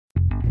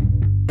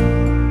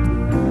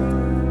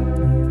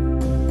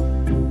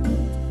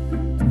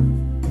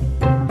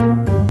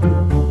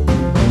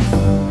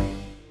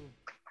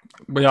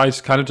But yeah, I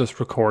just kind of just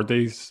record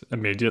these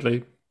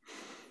immediately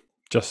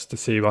just to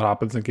see what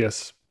happens in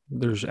case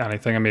there's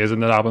anything amazing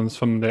that happens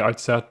from the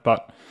outset.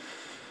 But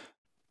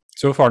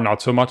so far,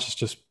 not so much. It's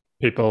just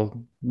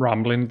people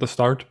rambling at the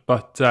start.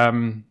 But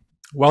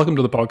welcome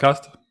to the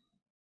podcast.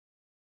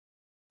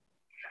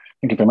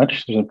 Thank you very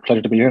much. It's a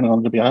pleasure to be here and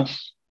honored to be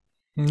asked.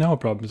 No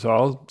problem at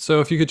all.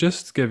 So if you could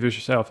just give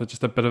yourself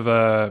just a bit of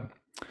a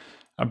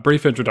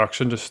brief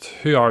introduction, just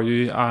who are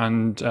you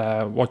and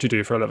what you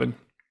do for a living?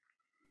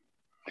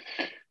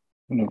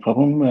 No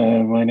problem.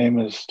 My name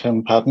is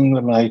Tim Patton.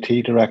 I'm an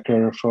IT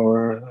director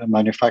for a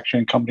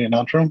manufacturing company in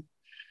Antrim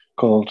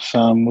called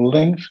Sam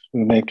Mouldings.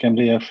 We make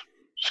MDF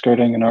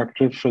skirting and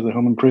architecture for the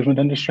home improvement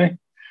industry.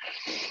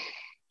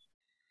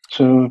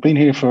 So I've been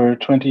here for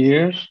 20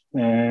 years.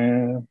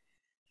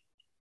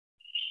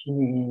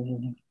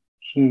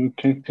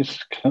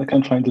 Just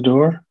can't find the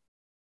door.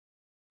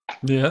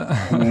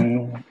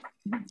 Yeah.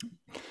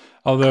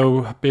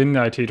 Although being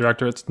the IT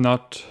director, it's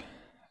not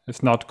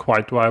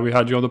quite why we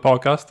had you on the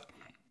podcast.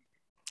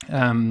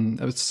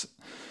 It was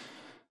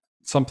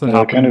something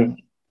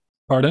happened.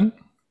 Pardon?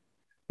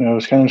 I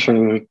was kind of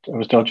I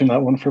was dodging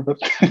that one for a bit.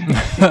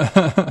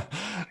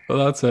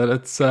 Well, that's it.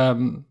 It's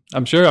I'm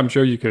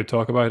sure you could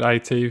talk about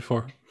IT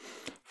for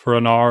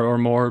an hour or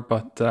more,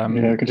 but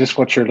yeah, I could just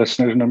watch your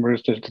listeners'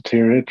 numbers just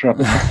deteriorate.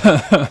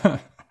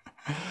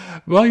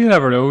 Well, you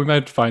never know. We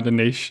might find a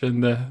niche in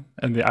the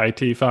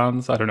IT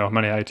fans. I don't know how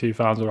many IT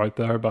fans are out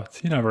there,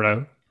 but you never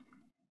know.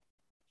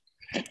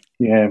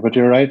 Yeah, but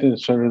you're right.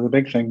 It's sort of the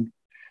big thing.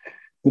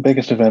 The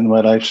biggest event in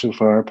my life so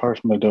far, apart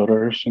from my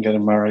daughters and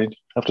getting married, I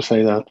have to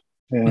say that.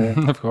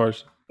 Of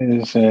course. I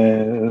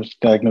was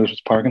diagnosed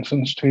with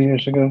Parkinson's 2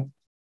 years ago.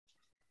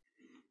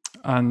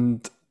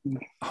 And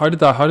how did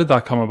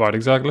that come about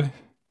exactly?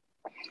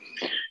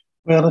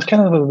 Well, it's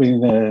kind of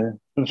been. When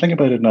I think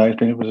about it now,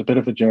 it was a bit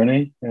of a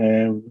journey.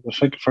 I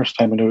think the first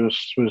time I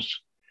noticed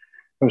was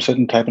I was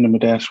sitting typing at my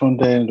desk one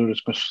day and I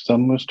noticed my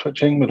thumb was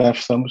twitching, my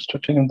left thumb was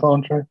twitching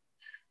involuntarily.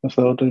 I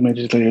thought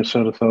immediately, I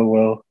sort of thought,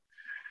 well,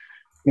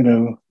 you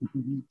know,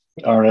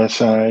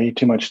 RSI,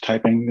 too much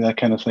typing, that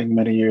kind of thing,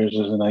 many years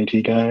as an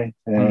IT guy.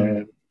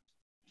 But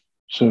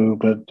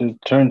it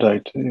turned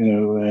out,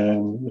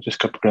 it just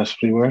got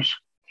progressively worse.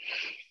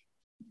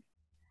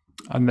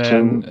 And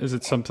then, is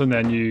it something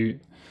then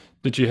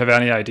did you have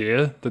any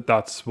idea that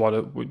that's what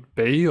it would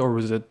be,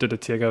 or did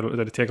it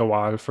take a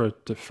while for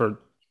to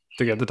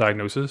get the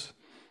diagnosis?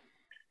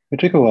 It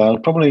took a while.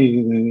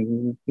 Probably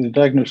the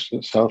diagnosis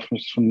itself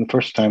was from the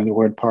first time the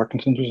word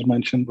Parkinson's was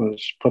mentioned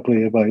was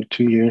probably about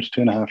 2 years,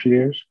 2.5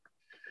 years.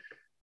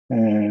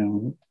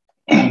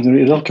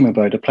 It all came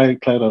about. I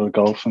played a lot of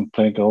golf and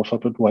played golf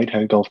up at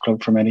Whitehead Golf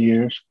Club for many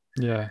years.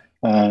 Yeah.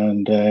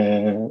 And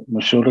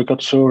my shoulder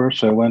got sore,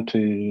 so I went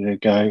to a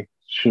guy,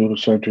 Shoulder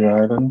Surgery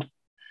Ireland.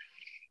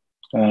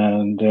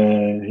 And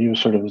he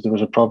was there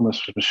was a problem with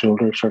my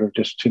shoulder, sort of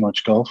just too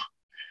much golf.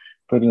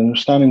 But I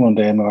was standing one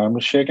day and my arm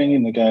was shaking,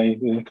 and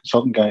the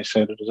consultant guy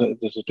said, does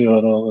it do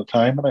it all the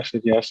time? And I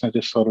said, yes. And I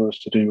just thought it was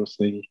to do with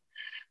the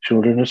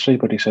shoulder industry,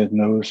 but he said,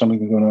 no, there's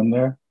something going on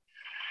there.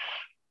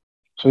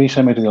 So he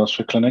sent me to the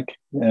Ulster Clinic,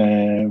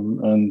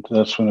 and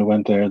that's when I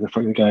went there.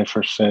 The guy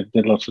first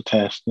did lots of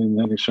tests, and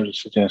then he sort of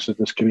suggested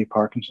this could be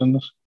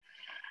Parkinson's.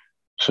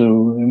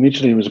 So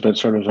immediately it was a bit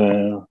sort of,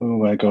 oh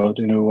my God,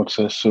 what's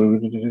this? So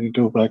you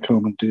go back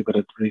home and do a bit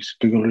of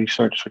Google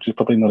research, which is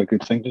probably not a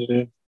good thing to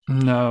do.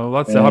 No,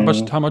 that's how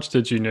much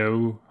did you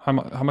know? How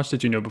much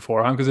did you know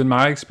beforehand? Because in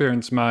my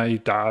experience, my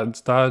dad's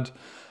dad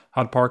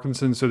had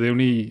Parkinson's, so the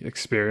only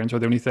experience or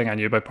the only thing I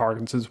knew about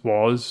Parkinson's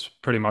was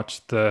pretty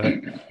much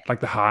the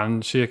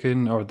hand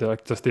shaking or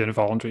just the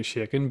involuntary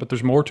shaking. But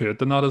there's more to it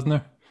than that, isn't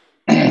there?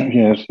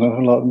 Yeah, it's not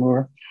a lot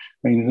more.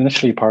 I mean,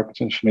 initially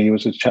Parkinson's for me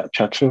was a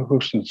chat show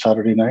host on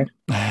Saturday night.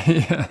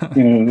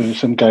 Yeah.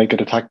 Some guy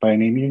got attacked by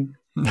an emu.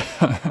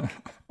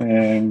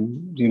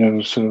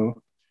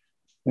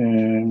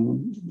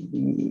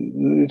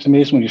 It's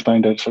amazing when you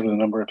find out sort of the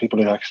number of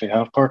people who actually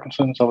have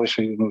Parkinson's.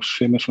 Obviously, the most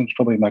famous one's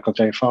probably Michael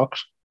J.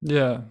 Fox.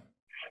 Yeah.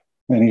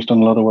 And he's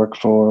done a lot of work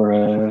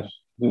for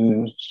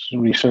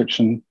research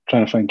and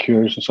trying to find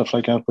cures and stuff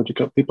like that. But you've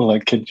got people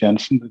like Kid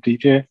Jensen, the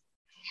DJ,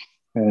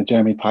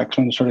 Jeremy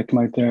Paxman sort of come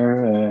out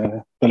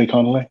there, Billy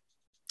Connolly.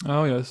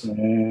 Oh, yes. So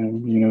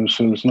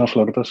there's an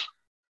awful lot of us.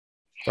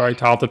 Very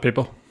talented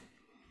people.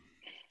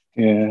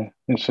 Yeah,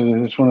 it's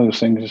one of those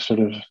things that sort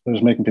of, I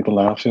was making people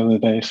laugh the other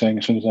day, saying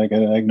as soon as I get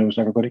diagnosed,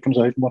 everybody comes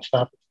out and wants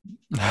to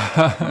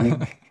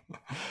happen.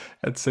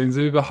 It seems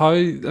to be, but how,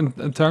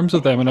 in terms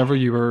of them, whenever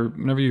you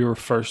were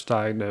first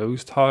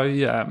diagnosed, how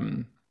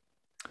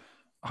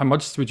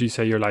much would you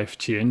say your life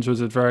changed?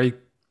 Was it very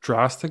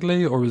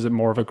drastically, or was it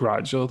more of a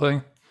gradual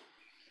thing?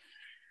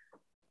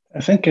 I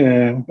think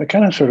I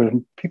kind of sort of,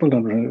 people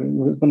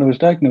don't, when I was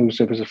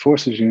diagnosed, it was the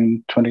 4th of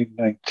June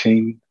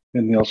 2019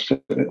 in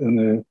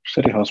the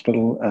city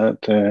hospital at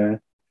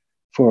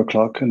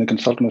 4:00, and the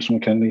consultant, Mr.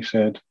 McKinley,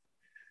 said,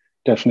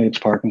 definitely it's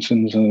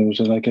Parkinson's. And it was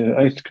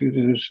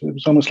it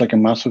was almost like a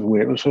massive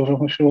weight was over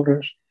my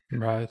shoulders.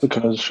 Right.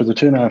 Because for the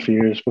 2.5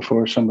 years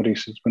before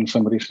when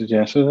somebody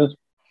suggested it,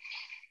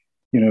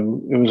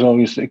 It was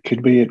always, it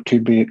could be, it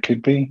could be, it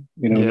could be.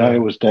 Now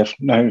Yeah.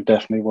 now it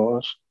definitely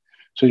was.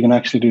 So you can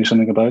actually do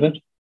something about it.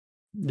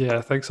 Yeah,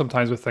 I think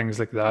sometimes with things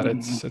like that,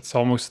 Mhm. it's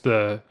almost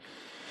the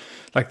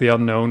like the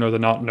unknown or the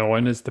not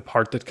knowing is the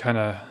part that kind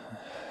of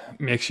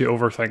makes you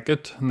overthink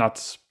it. And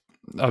that's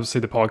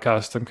obviously the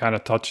podcast. I'm kind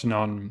of touching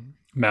on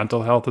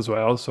mental health as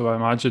well. So I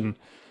imagine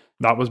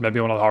that was maybe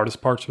one of the hardest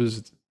parts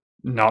was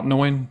not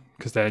knowing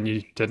because then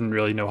you didn't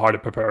really know how to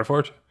prepare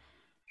for it.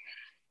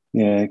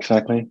 Yeah,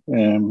 exactly.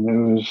 It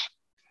was,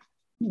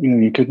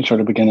 you couldn't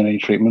sort of begin any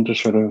treatment or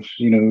sort of,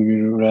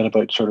 you read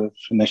about sort of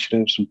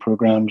initiatives and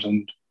programs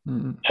and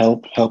Mm,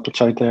 help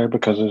that's out there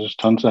because there's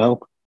tons of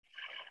help.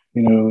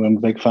 I'm a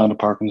big fan of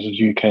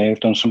Parkinson's UK. I've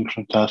done some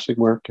fantastic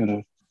work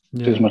and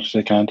do as yeah. much as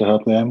I can to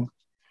help them.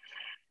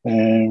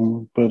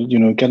 But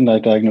getting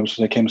that diagnosis,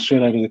 I came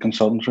straight out of the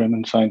consultant's room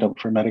and signed up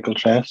for medical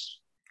tests.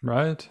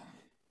 Right.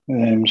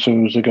 So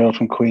it was a girl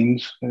from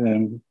Queens,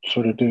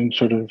 sort of doing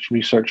sort of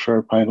research for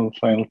her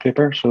final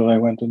paper. So I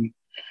went and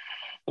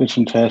did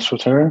some tests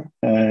with her,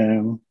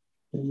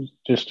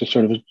 just to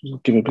sort of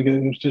give it.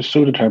 I was just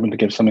so determined to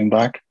give something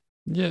back.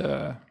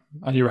 Yeah.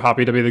 And you were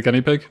happy to be the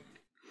guinea pig?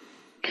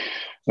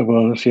 It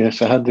was,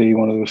 yes, I had the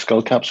one of those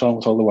skull caps on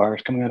with all the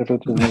wires coming out of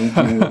it, and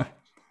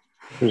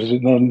it was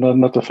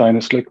not the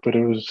finest look, but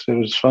it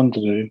was fun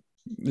to do.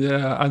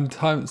 Yeah, and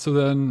time. So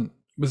then,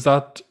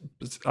 that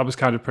was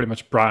kind of pretty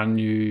much brand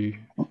new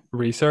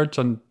research,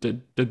 and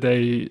did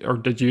they or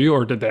did you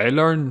or did they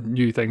learn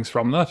new things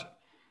from that?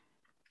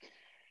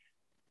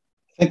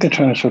 I think they're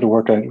trying to sort of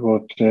work out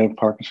what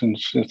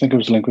Parkinson's. I think it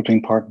was linked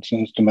between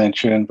Parkinson's,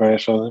 dementia, and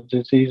various other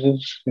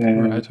diseases.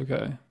 Right.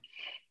 Okay.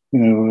 You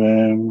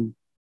know,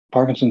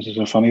 Parkinson's is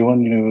a funny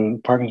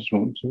one.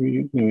 Parkinson's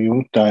you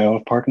won't die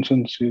of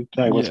Parkinson's. You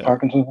die with Yeah.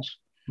 Parkinson's.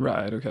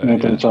 Right. Okay.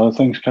 But Yeah. it's other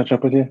things catch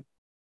up with you.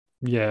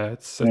 Yeah.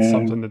 It's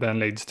something Um, that then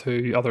leads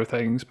to other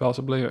things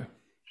possibly.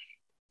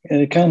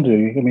 and it can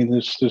do. I mean,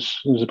 there's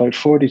about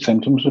 40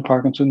 symptoms of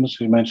Parkinson's.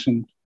 You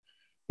mentioned,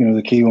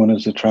 the key one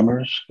is the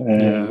tremors,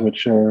 Yeah.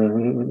 which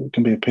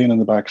can be a pain in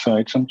the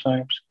backside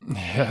sometimes,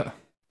 Yeah.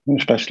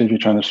 especially if you're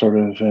trying to sort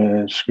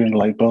of screen a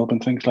light bulb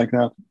and things like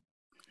that.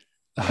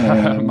 I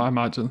Um,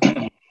 imagine.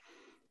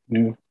 you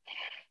know,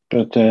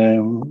 but I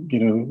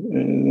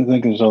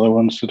think there's other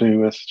ones to do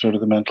with sort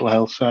of the mental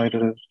health side.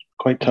 It is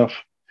quite tough.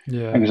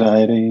 Yeah.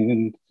 Anxiety,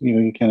 and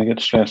you kind of get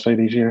stressed out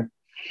easier.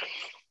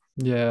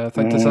 Yeah. I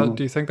think do Um,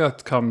 you think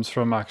that comes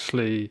from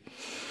actually?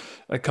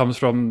 It comes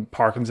from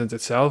Parkinson's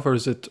itself, or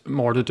is it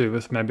more to do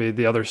with maybe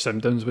the other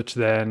symptoms which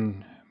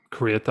then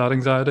create that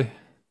anxiety?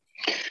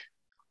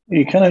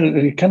 you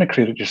kind of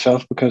create it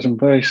yourself because I'm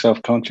very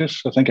self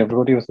conscious. I think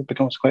everybody with it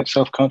becomes quite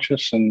self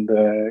conscious, and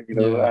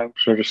Yeah. I'm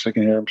sort of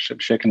sitting here, I'm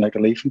shaking like a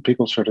leaf, and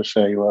people sort of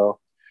say, "Well,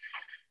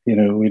 we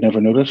never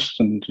noticed,"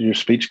 and your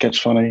speech gets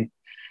funny.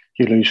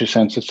 You lose your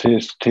sense of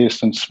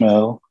taste and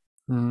smell.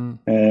 Mm,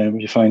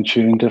 You find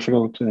chewing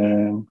difficult.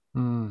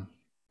 mm,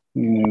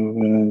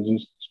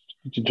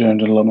 You turn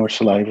a lot more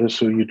saliva,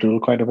 so you drool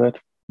quite a bit.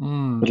 But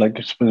mm. like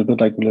it's a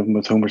bit like living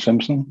with Homer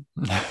Simpson.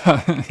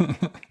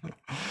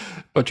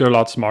 But you're a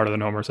lot smarter than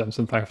Homer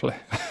Simpson, thankfully.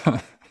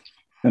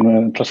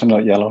 And plus, I'm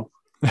not yellow.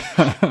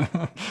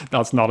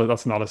 That's not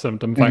a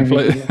symptom,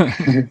 thankfully.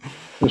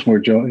 It's more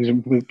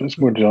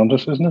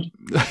jaundice, isn't it?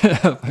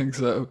 I think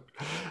so.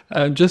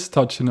 And just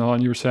touching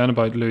on, you were saying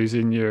about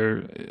losing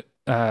your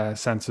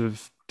sense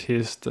of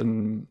taste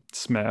and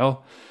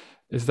smell.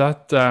 Is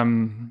that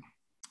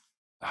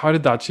how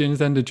did that change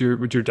then?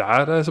 Would your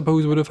dad, I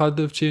suppose, would have had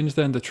to have changed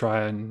then to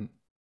try and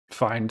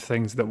find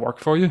things that work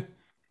for you?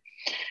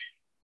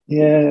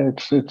 Yeah,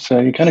 it's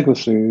you kind of go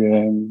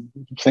through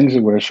things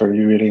that were sort of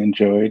you really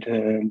enjoyed,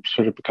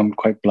 sort of become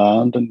quite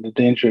bland, and the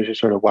danger is you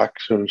sort of whack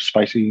sort of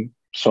spicy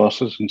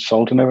sauces and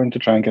salt and everything to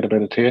try and get a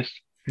bit of taste.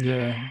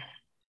 Yeah.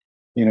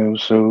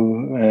 So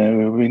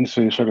we've been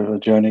through sort of a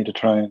journey to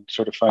try and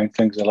sort of find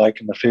things I like,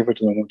 and my favorite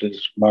at the moment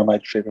is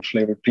Marmite favorite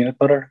flavored peanut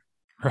butter.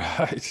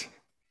 Right.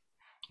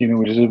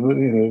 Which is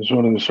it's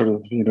one of the sort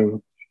of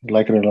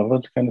like it or love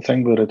it kind of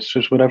thing, but it's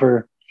just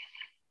whatever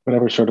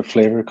sort of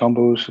flavor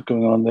combos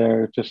going on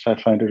there. Just I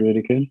find it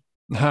really good.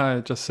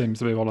 It just seems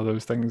to be one of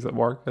those things that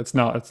work. It's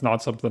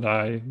not something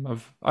I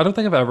don't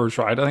think I've ever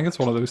tried. I think it's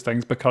one of those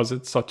things because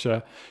it's such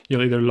a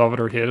you'll either love it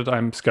or hate it.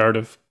 I'm scared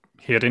of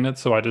hating it,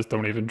 so I just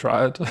don't even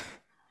try it.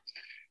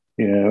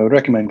 Yeah, I would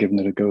recommend giving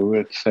it a go.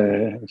 It's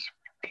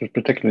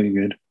particularly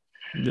good.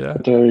 Yeah.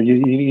 But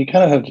you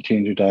kind of have to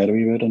change your diet a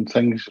wee bit and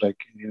things like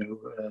I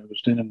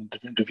was doing an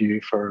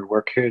interview for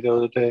work here the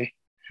other day.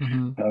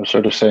 Hmm. I was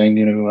sort of saying,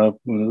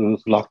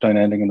 with lockdown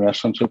ending and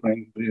restaurants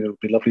opening, it'd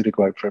be lovely to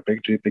go out for a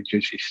big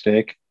juicy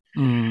steak.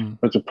 Mm.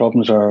 But the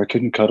problems are I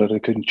couldn't cut it, I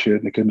couldn't chew it,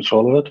 and I couldn't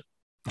swallow it.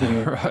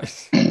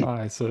 Right.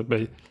 Aye, so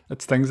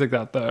it's things like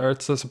that there.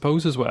 It's I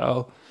suppose as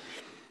well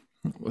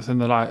within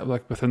the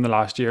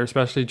last year,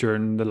 especially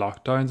during the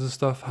lockdowns and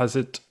stuff. Has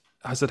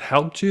it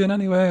helped you in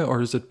any way, or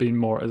has it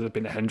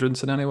been a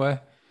hindrance in any way?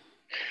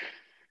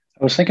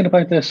 I was thinking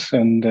about this,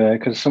 and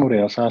because somebody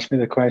else asked me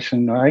the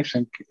question, I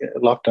think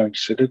lockdown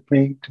suited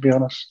me, to be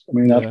honest. I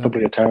mean, that's Yeah.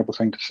 probably a terrible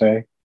thing to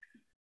say,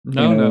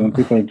 No, no. And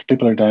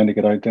people are dying to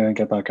get out there and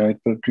get back out.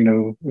 But if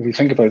you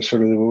think about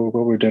sort of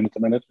what we're doing at the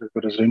minute, we've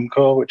got a Zoom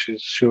call which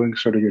is showing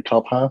sort of your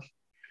top half.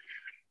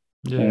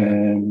 Yeah.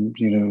 And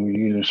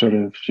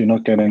you're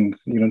not getting,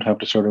 you don't have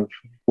to sort of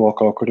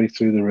walk awkwardly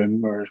through the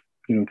room, or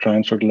try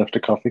and sort of lift a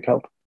coffee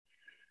cup.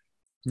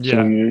 So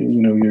Yeah.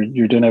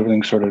 you're doing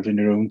everything sort of in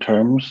your own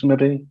terms.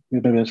 Maybe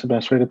that's the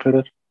best way to put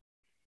it.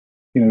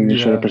 You're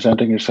sort of Yeah.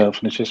 presenting yourself,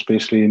 and it's just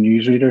basically a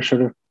newsreader,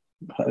 sort of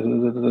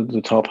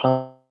the top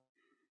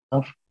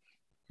half.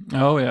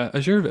 Oh yeah.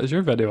 Is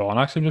your video on?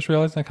 Actually, I'm just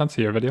realizing I can't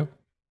see your video.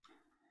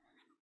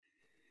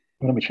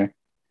 Let me check.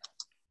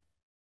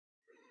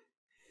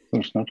 No,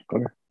 it's not.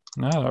 Got it.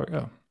 No, there we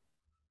go.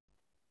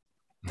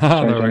 Ah,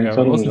 Sorry, there we Danny. I go. I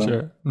thought it was wasn't on.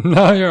 sure.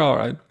 No, you're all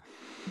right.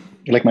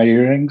 You like my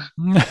earrings?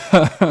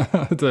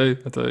 I do.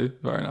 I do.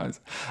 Very nice.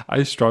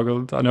 I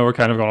struggled. I know we're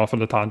kind of going off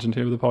on a tangent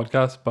here with the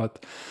podcast,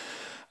 but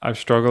I've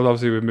struggled.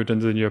 Obviously, we moved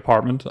into the new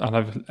apartment,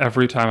 and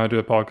every time I do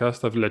a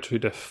podcast, I've literally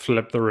to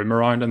flip the room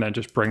around and then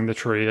just bring the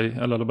tree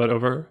a little bit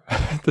over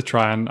to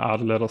try and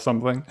add a little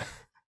something.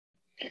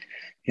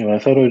 I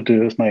thought I would do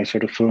with my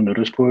sort of full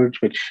notice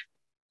boards, which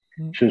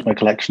shows my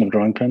collection of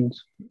drawing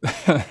pins.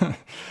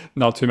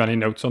 Not too many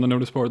notes on the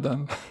notice board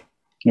then.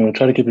 I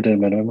try to keep it to a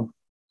minimum.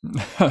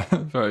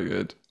 Very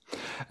good.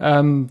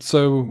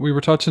 So we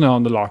were touching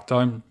on the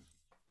lockdown.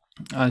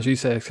 As you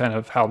say, it's kind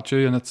of helped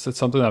you, and it's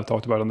something I've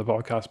talked about on the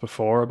podcast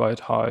before about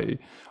how,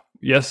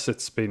 yes,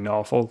 it's been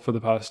awful for the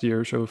past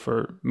year or so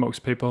for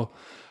most people,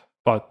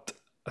 but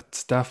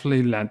it's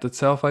definitely lent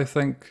itself, I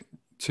think,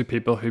 to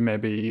people who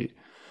maybe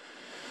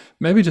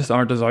just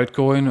aren't as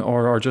outgoing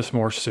or are just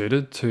more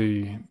suited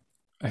to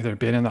either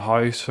being in the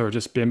house or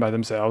just being by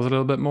themselves a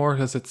little bit more,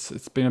 because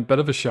it's been a bit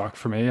of a shock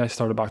for me. I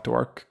started back to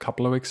work a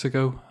couple of weeks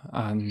ago,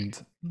 and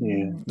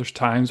Yeah, there's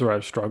times where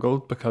I've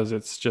struggled because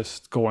it's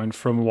just going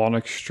from one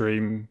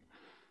extreme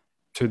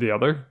to the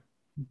other.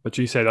 But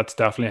you say that's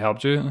definitely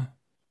helped you.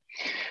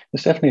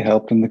 it's definitely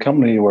helped. And the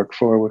company you work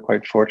for, we're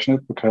quite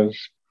fortunate because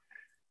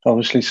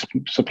obviously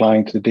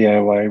supplying to the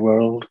DIY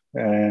world,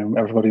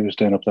 everybody was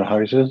doing up their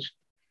houses.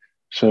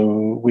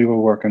 So we were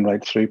working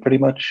right through pretty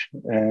much.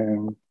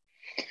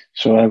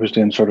 So I was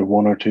doing sort of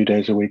 1 or 2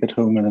 days a week at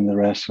home, and then the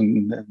rest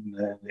in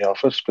the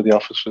office, but the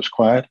office was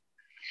quiet.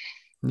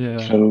 Yeah.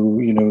 So,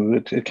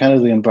 it kind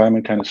of, the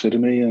environment kind of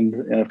suited me. And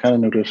I've kind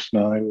of noticed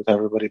now with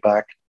everybody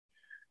back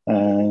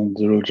and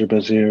the roads are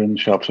busier and the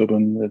shops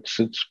open, it's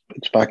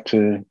back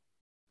to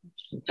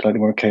a slightly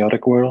more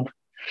chaotic world,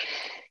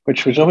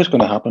 which was always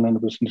going to happen. And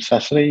it was a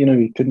necessity,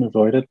 you couldn't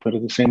avoid it. But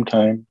at the same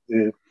time,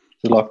 the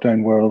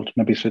lockdown world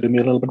maybe suited me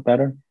a little bit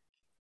better.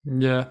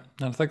 Yeah.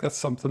 And I think that's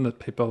something that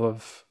people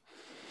have,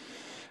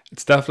 I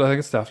think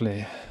it's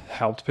definitely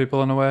helped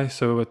people in a way.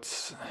 So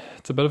it's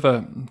a bit of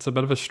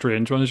a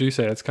strange one, as you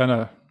say. It's kind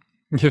of,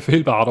 you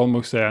feel bad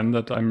almost then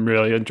that I'm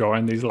really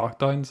enjoying these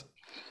lockdowns.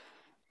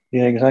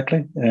 Yeah,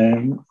 exactly.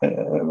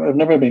 I've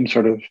never been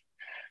sort of,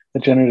 I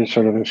generated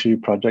sort of a few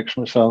projects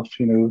myself,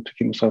 to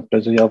keep myself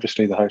busy.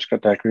 Obviously, the house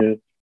got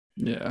decorated.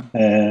 Yeah.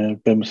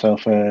 Built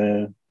myself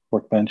a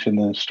workbench and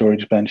a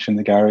storage bench in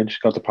the garage.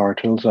 Got the power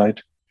tools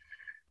out.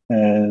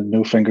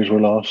 No fingers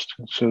were lost,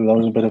 so that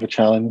was a bit of a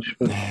challenge.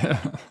 But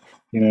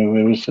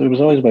it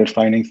was always about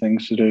finding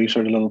things to do,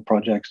 sort of little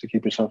projects to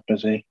keep yourself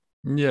busy.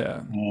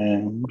 Yeah.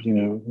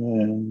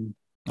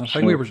 I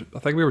think we So were I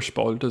think we were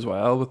spoiled as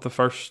well with the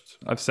first,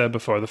 I've said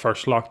before, the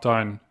first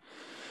lockdown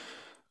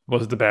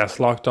was the best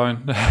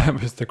lockdown.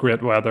 It was the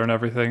great weather and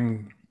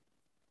everything.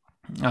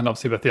 And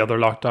obviously with the other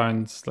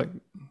lockdowns, like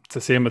it's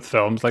the same with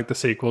films, like the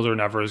sequels are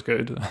never as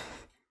good.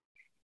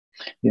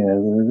 yeah,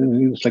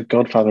 it was like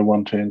Godfather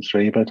 1, 2, and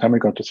 3. By the time we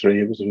got to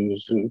 3, it was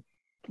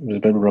a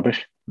bit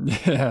rubbish.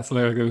 Yeah, it's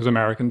like those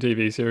American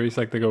TV series,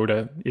 like they go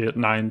to 8,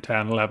 9,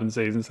 10, 11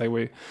 seasons.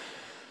 Like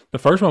the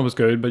first one was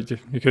good, but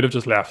you could have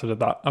just left it at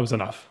that. That was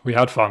enough. We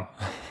had fun.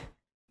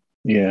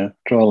 Yeah,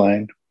 draw a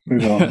line,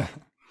 move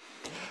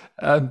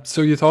on.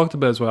 So you talked a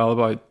bit as well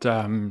about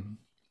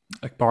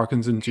like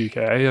Parkinson's UK.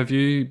 Have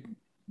you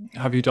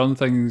done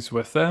things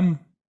with them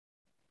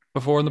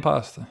before in the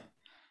past?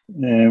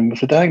 With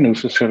the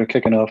diagnosis sort of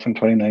kicking off in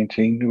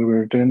 2019, we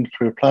were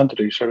planning to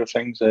do sort of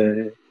things.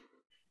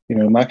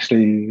 I'm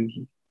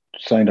actually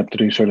signed up to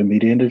do sort of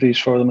media interviews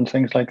for them and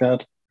things like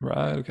that.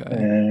 Right. Okay.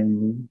 I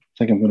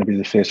think I'm going to be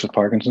the face of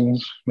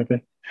Parkinson's,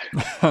 maybe.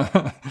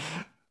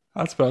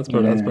 That's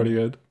Yeah. pretty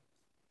good.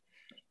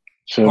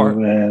 So Part.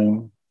 I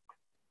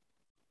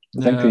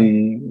think Yeah.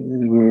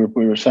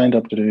 we were signed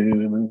up to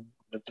do,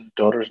 the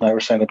daughters and I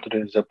were signed up to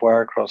do a zip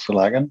wire across the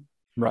Lagan,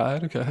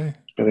 Right. Okay.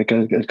 but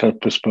it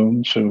got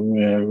postponed. So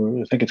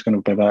I think it's going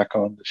to be back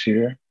on this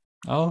year.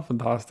 Oh,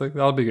 fantastic.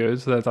 That'll be good.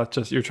 So that's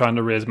just you're trying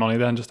to raise money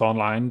then, just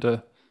online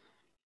to.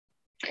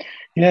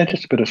 Yeah,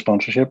 just a bit of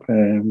sponsorship.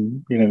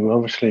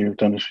 Obviously we've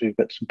done a few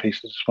bits and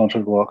pieces,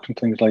 sponsored walks and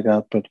things like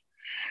that. But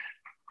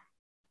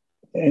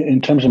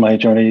in terms of my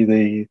journey,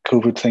 the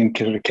COVID thing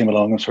sort of came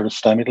along and sort of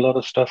stymied a lot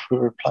of stuff we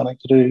were planning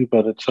to do.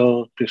 But it's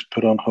all just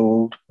put on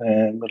hold.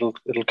 It'll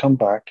come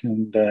back,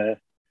 and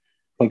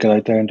we'll get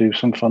out there and do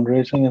some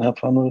fundraising and have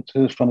fun at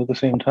the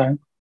same time.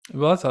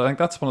 Well, I think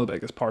that's one of the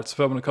biggest parts of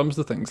it when it comes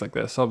to things like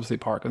this. Obviously,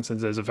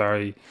 Parkinson's is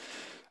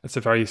it's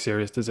a very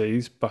serious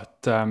disease, but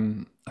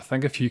I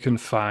think if you can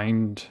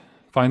find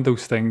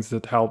those things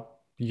that help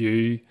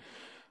you,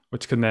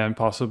 which can then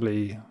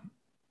possibly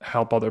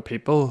help other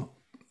people.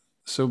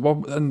 So,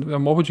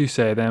 and what would you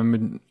say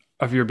then?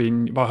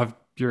 What have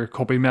your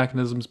coping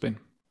mechanisms been?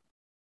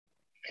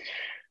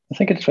 I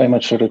think it's very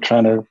much sort of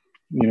trying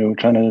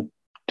to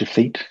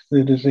defeat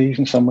the disease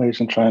in some ways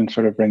and try and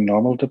sort of bring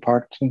normal to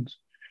Parkinson's.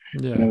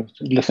 Yeah.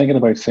 Thinking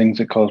about things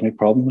that cause me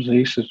problems. I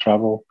used to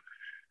travel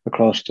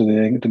across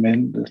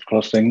to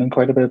across England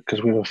quite a bit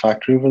because we have a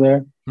factory over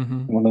there.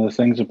 Hmm. One of the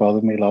things that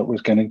bothered me a lot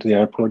was getting to the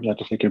airport. You had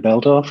to take your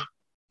belt off.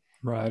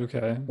 Right.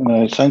 Okay.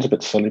 It sounds a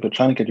bit silly, but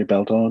trying to get your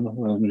belt on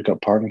when you've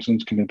got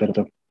Parkinson's can be a bit of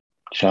a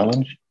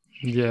challenge.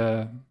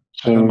 Yeah, I can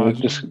So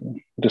imagine.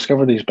 I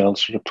discovered these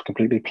belts are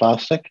completely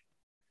plastic.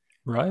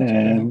 Right.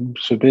 Okay.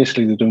 So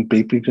basically, they don't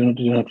beep. You don't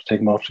have to take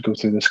them off to go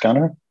through the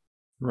scanner.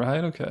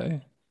 Right.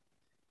 Okay.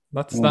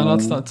 That's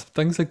Um,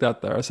 things like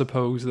that. There, I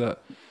suppose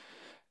that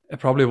it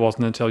probably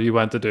wasn't until you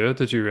went to do it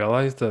that you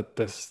realized that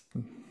this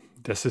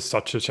is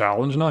such a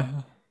challenge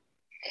now.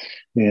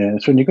 yeah,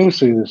 so when go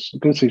through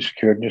security,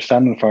 and you're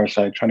standing on the far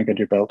side trying to get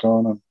your belt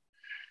on, and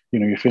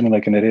you're feeling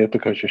like an idiot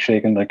because you're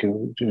shaking like a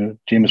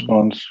James Mm.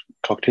 Bond's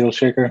cocktail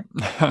shaker.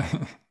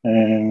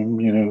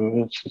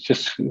 It's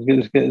just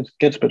it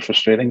gets a bit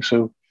frustrating.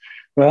 So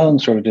rather than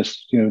sort of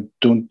just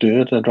don't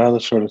do it, I'd rather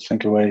sort of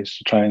think of ways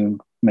to try and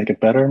make it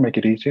better, make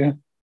it easier.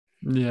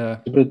 Yeah.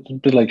 A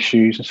bit like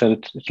shoes.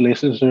 Instead, it's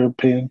laces are a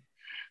pain.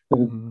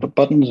 Mm. But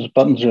buttons and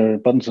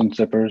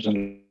zippers,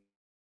 and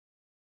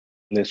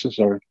laces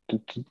are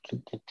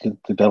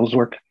the devil's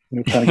work.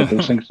 Trying to get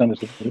those things done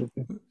is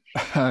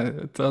I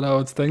don't know.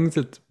 It's things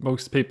that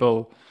most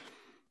people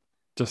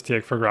just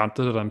take for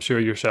granted, and I'm sure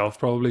yourself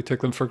probably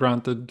took them for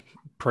granted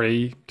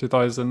pre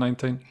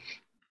 2019.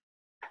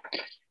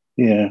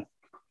 yeah.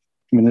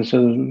 I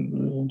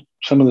mean,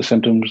 some of the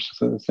symptoms,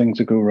 the things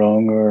that go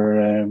wrong,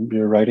 or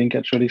your writing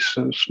gets really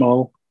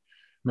small.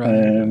 Right.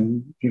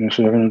 Okay.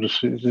 So everyone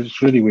just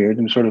it's really weird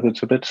and sort of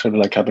it's a bit sort of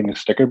like having a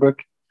sticker book.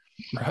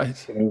 Right.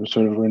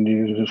 Sort of when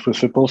you just with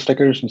football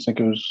stickers and think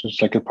it was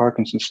just like a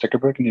Parkinson sticker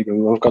book, and you go,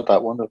 oh, I've got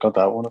that one, I've got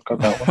that one, I've got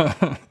that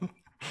one.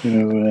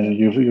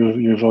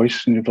 Your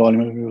voice and your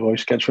volume of your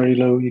voice gets very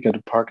low. You get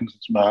a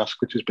Parkinson's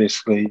mask, which is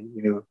basically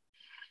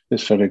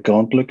this sort of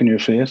gaunt look in your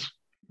face.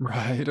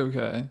 Right.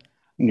 Okay.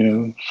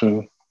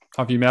 So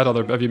Have you met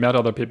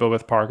other people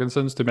with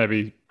Parkinson's to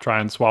maybe try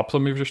and swap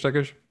some of your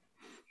stickers?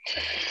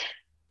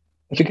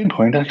 it's a good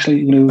point,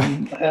 actually.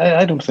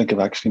 I don't think I've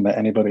actually met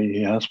anybody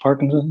who has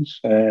Parkinson's.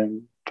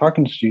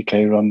 Parkinson's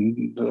UK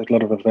run a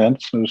lot of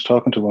events. I was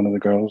talking to one of the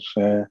girls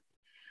a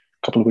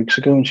couple of weeks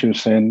ago, and she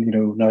was saying,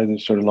 now the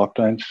sort of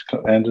lockdowns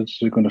ended, so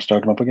they're going to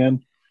start them up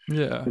again.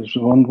 Yeah. There's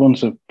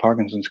one's a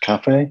Parkinson's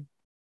cafe,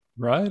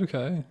 Right.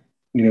 Okay.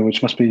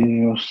 which must be,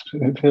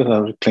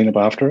 they'll clean up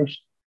after us.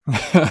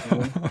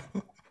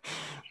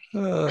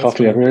 That's Coffee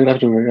funny. everywhere.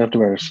 You have to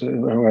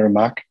wear a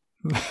Mac.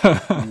 I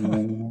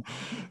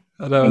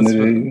Um, know and it's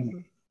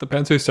they,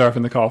 depends who's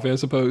serving the coffee, I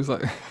suppose.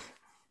 Like,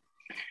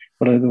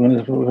 when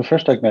the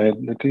first night,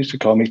 they used to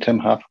call me Tim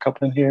Half a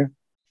Cup in here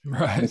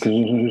right. because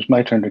it was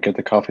my turn to get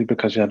the coffee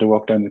because you had to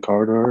walk down the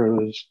corridor.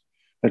 It was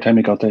by the time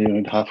you got there, you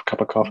had half a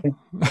cup of coffee.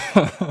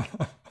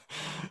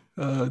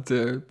 Oh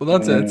dear. Well,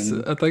 that's it.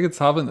 Um, I think it's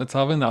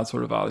having that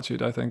sort of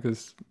attitude. I think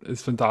is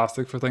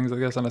fantastic for things like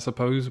this. And I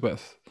suppose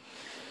with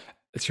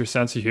it's your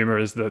sense of humor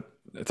is that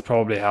it's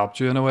probably helped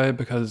you in a way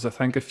because I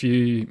think if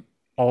you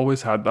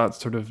always had that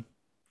sort of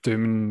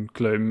doom and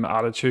gloom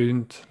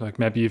attitude, like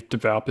maybe you've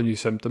developed a new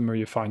symptom or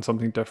you find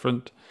something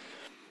different,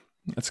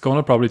 it's going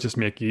to probably just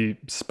make you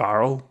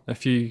spiral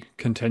if you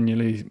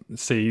continually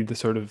see the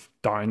sort of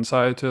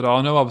downside to it all.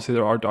 I know obviously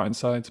there are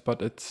downsides,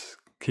 but it's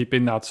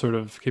keeping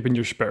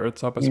your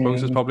spirits up, I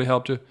suppose, has yeah, probably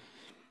helped you.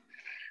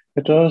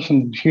 it does,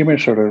 and humor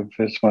sort of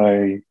is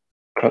my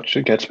crutch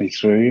that gets me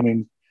through. I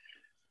mean,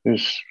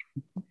 there's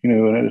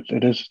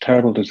it is a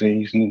terrible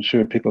disease, and I'm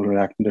sure people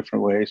react in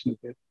different ways.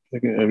 I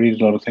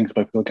read a lot of things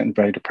about people getting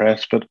very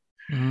depressed, but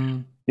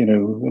Mm, I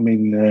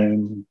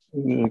mean,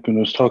 like when I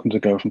was talking to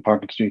a girl from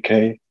Parkinson's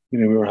UK,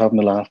 we were having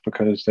a laugh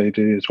because they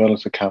do, as well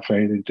as the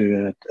cafe, they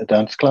do a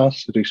dance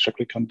class. They do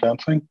strictly come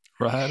dancing.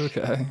 right,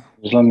 okay.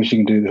 As long as you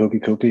can do the hokey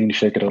cokey and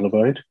shake it all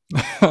about,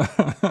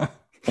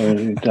 or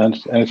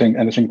dance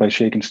anything by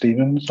shaking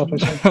Stephen and stuff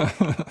like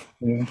that.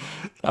 Yeah,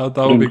 That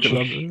but would be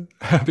in, good.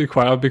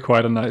 That'd be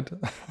quite a night.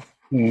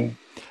 yeah.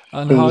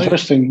 And So the how?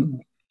 first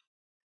thing,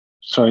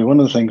 sorry, one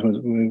of the things was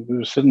we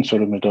were sitting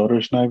sort of my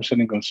daughters and I was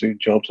sitting going through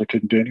jobs I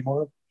couldn't do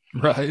anymore,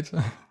 Right.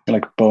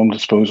 like bomb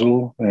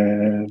disposal,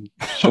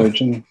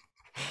 surgeon.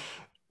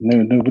 No,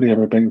 nobody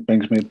ever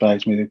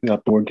buys me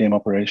that board game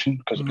operation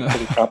because I'd be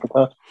pretty crap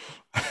at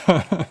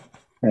that.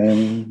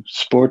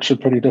 Sports are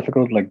pretty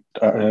difficult, like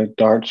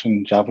darts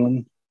and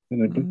javelin.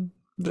 Mm,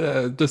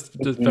 yeah, just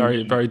very,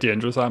 Yeah, very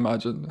dangerous, I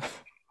imagine.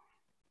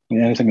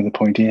 anything with the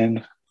pointy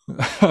end.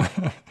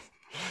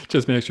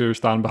 Just make sure you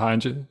stand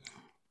behind you.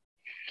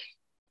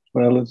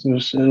 Well,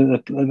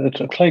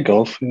 I play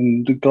golf,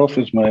 and the golf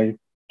is my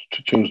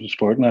chosen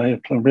sport, and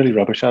I'm really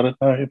rubbish at it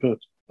now. But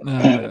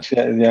Uh, it's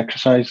the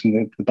exercise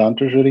and the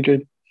banter is really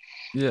good.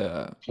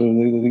 yeah. So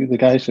the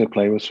guys that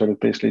play with sort of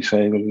basically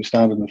say, well, if you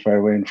stand in the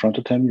fairway in front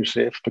of him, you're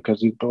safe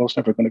because the ball's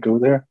never going to go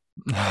there.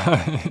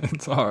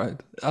 It's all right.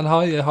 And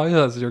how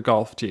has your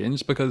golf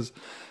changed? Because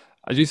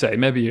as you say,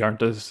 maybe you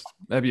aren't as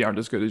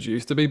good as you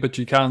used to be, but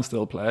you can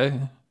still play.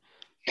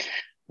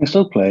 I'm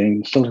still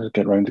playing, still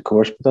get around the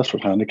course, but that's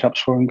what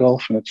handicaps for in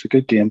golf, and it's a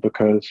good game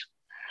because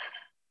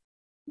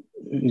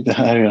the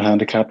higher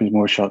handicap, the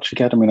more shots you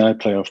get. I mean, I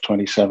play off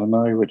 27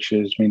 now, which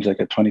means I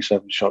get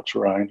 27 shots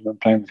around. And I'm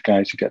playing with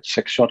guys who get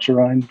 6 shots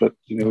around, but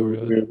Oh,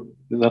 really?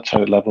 that's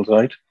how it levels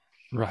out.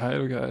 Right.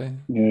 Okay.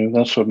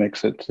 That's what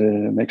makes it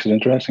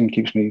interesting,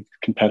 keeps me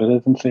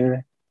competitive in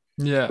theory.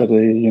 Yeah. But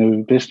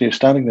basically, you're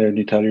standing there and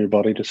you tell your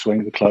body to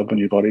swing the club, and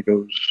your body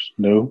goes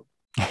no.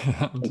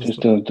 It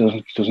Just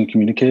just doesn't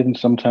communicate, and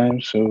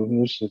sometimes so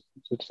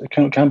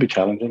it can be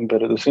challenging,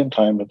 but at the same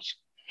time,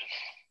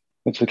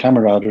 it's the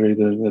camaraderie,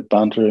 the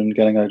banter, and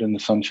getting out in the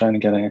sunshine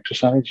and getting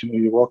exercise.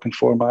 You're walking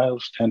 4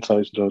 miles,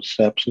 10,000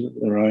 steps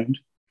around.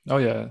 oh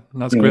yeah,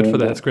 and that's You great for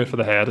know, it's great for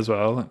the head as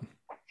well.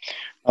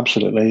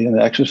 absolutely, and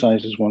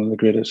exercise is one of the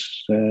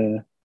greatest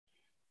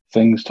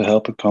things to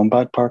help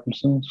combat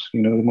Parkinson's. The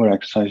more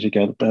exercise you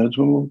get, but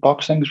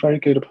boxing is very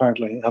good.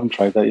 Apparently, I haven't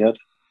tried that yet.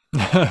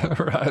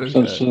 Right.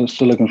 So Okay.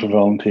 still looking for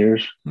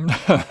volunteers.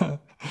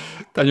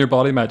 Then your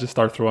body might just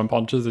start throwing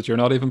punches that you're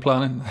not even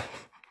planning.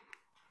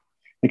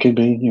 It could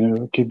be,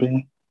 it could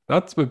be.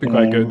 That would be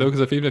quite good though, Um, because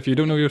if you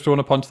don't know you're throwing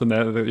a punch, then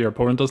your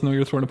opponent doesn't know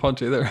you're throwing a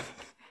punch either.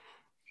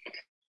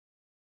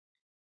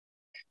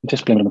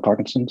 just blame it on the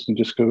Parkinson's and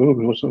just go, oh,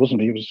 it wasn't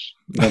me. It was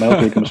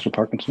I'll take Mr.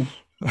 Parkinson.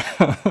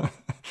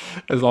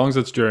 As long as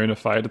it's during a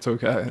fight, it's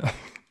okay.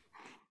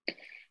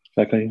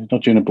 Exactly.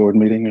 Not during a board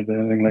meeting or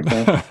anything like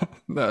that.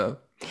 No,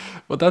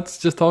 but that's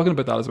just talking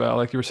about that as well.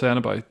 Like you were saying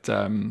about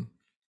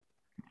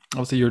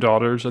obviously your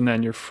daughters and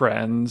then your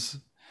friends,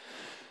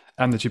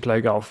 that you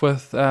play golf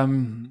with.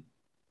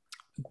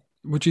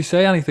 Would you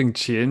say anything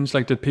changed?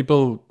 Like, did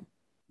people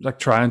like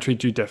try and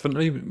treat you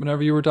differently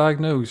whenever you were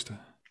diagnosed?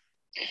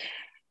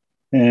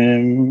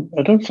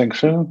 I don't think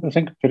so. I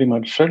think pretty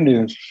much, certainly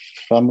the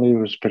family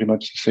was pretty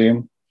much the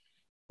same.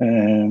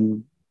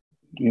 Um,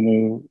 you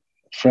know,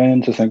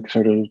 Friends, I think,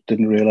 sort of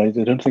didn't realize.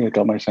 I don't think I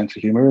got my sense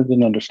of humor.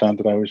 Didn't understand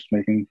that I was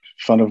making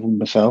fun of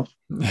myself.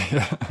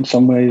 Yeah, In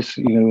some ways,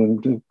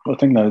 I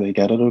think now they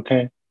get it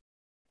okay.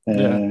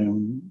 yeah,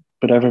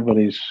 But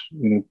everybody's,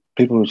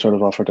 people would sort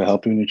of offer to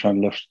help you when you're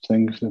trying to lift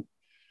things,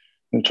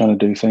 you're trying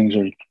to do things,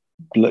 or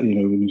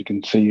you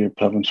can see you're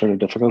having sort of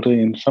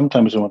difficulty, and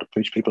sometimes I want to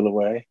push people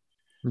away.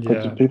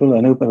 But the yeah, people, I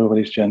know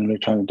everybody's generally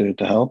trying to do it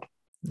to help.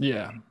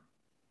 yeah.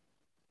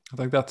 I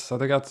think that's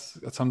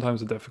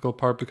sometimes a difficult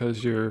part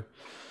because you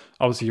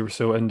were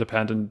so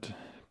independent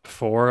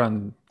before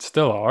and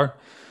still are.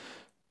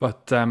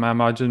 But I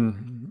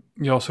imagine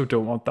you also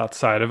don't want that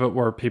side of it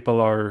where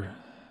people are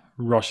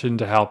rushing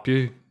to help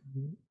you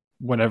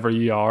whenever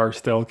you are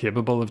still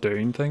capable of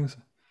doing things.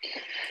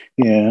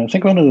 Yeah, I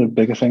think one of the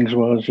bigger things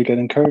was you get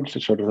encouraged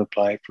to sort of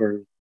apply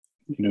for,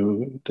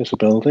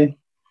 disability,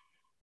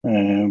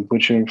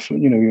 which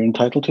you're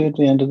entitled to at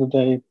the end of the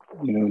day.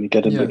 And you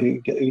get a Yeah.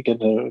 you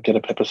get a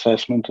PIP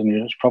assessment, and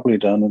it's probably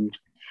done. And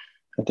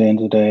at the end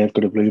of the day, I've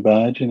got a blue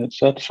badge, and it's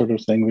that sort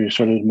of thing where you're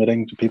sort of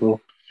admitting to people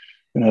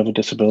who have a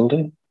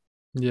disability.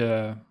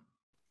 Yeah.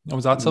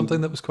 Was that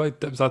something that was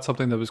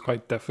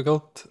quite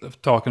difficult?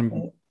 Of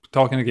talking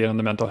again on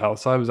the mental health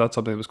side, was that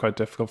something that was quite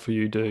difficult for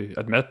you to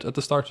admit at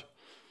the start?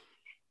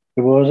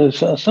 It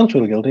was. I still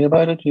feel guilty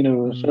about it. So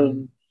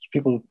Mm,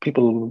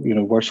 people,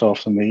 worse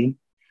off than me,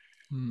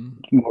 mm,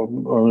 more,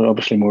 or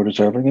obviously more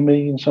deserving than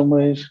me in some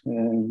ways.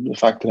 And the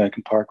fact that I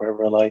can park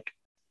wherever I like,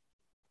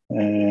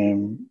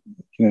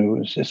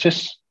 it's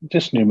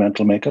just new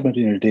mental makeup into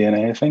your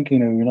DNA. I think you're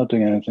not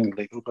doing anything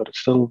illegal, but it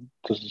still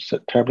doesn't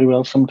sit terribly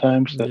well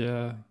sometimes. That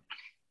yeah.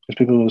 because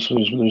people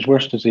there's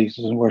worse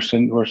diseases and worse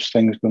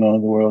things going on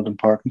in the world than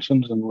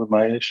Parkinson's and with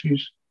my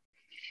issues.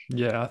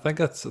 Yeah, I think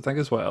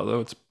as well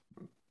though it's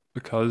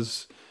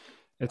because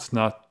it's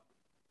not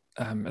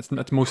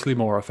it's mostly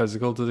more a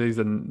physical disease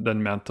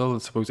than mental. I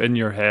suppose in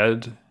your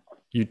head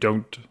you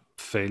don't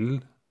feel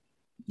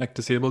like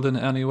disabled in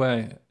any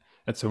way.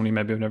 It's only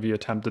maybe whenever you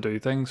attempt to do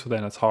things, so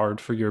then it's hard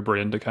for your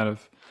brain to kind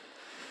of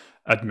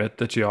admit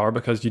that you are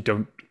because you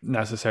don't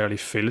necessarily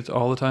feel it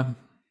all the time.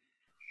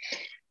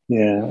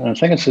 Yeah, and I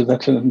think it's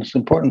an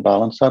important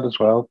balance that as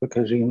well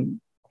because you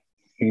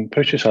can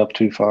push yourself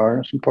too far.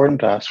 It's important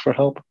to ask for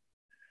help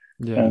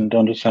Yeah. and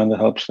understand the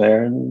help's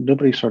there. And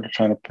nobody's sort of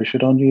trying to push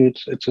it on you.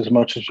 It's as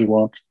much as you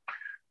want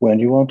when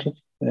you want it.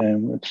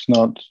 It's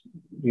not,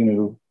 you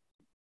know,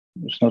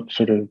 it's not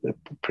sort of a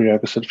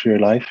prerequisite for your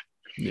life.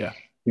 Yeah.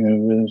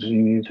 As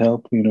you need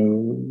help,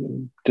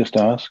 just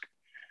ask.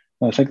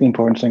 And I think the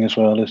important thing as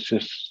well is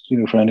just,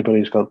 for anybody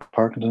who's got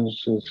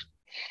Parkinson's is,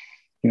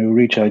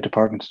 reach out to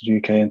Parkinson's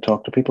UK and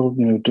talk to people.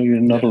 You're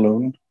not Yeah.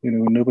 alone.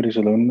 Nobody's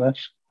alone in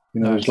this.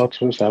 No, There's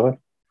lots of us have it.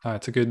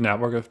 It's a good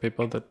network of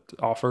people that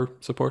offer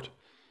support.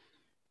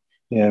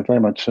 Yeah, very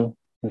much so.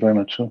 Very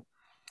much so.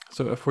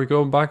 So if we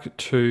go back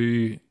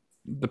to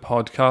the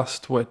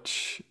podcast,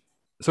 which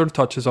sort of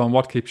touches on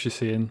what keeps you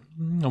sane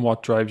and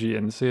what drives you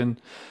insane.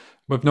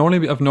 I've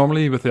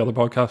normally with the other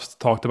podcasts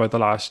talked about the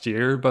last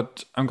year,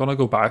 but I'm gonna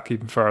go back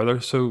even further.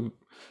 So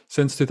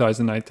since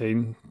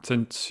 2019,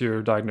 since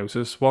your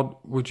diagnosis,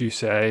 what would you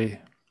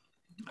say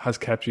has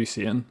kept you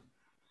sane?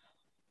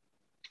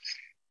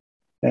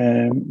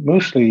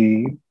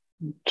 Mostly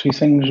two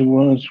things.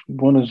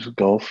 One is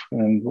golf,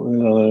 and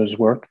the other is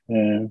work.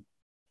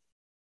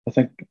 I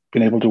think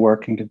being able to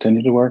work and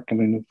continue to work. I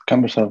mean, I've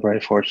come myself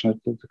very fortunate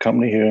that the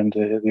company here and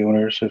the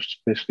owners have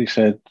basically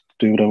said,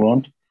 do what I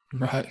want,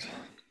 Right.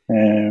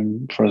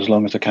 for as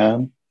long as I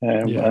can.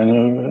 Yeah. I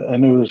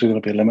know there's going to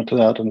be a limit to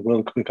that, and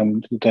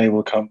the day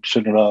will come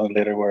sooner rather than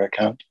later where I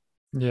can't.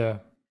 Yeah.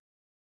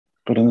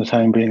 But in the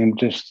time being,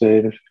 just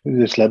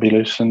let me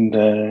loose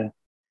and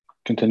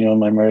continue on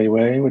my merry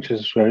way, which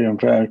is I'm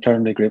very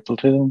eternally grateful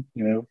to them.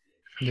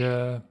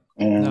 Yeah.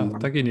 No, I Um,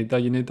 think you need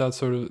that. You need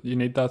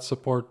that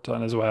support,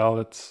 and as well,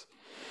 it's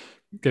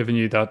giving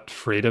you that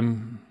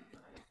freedom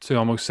to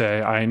almost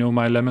say, I know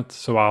my limit,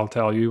 so I'll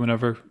tell you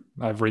whenever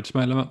I've reached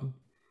my limit.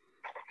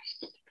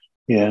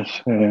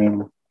 yes. I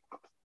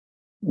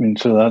mean,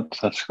 so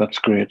that's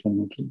great,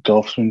 and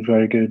golf's been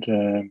very good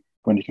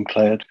when you can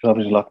play it. Because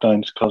obviously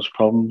lockdowns cause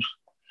problems.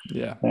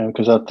 Yeah.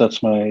 Because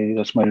that's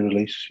my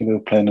release.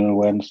 Playing on a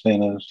Wednesday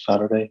and a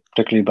Saturday,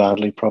 particularly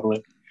badly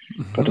probably.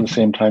 But at the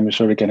same time, you're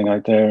sort of getting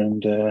out there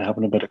and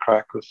having a bit of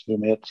crack with your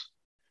mates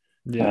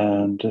Yeah.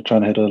 and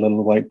trying to hit a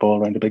little white ball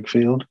around a big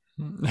field.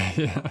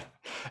 Yeah.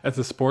 It's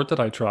a sport that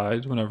I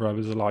tried whenever I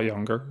was a lot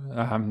younger.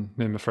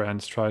 Me and my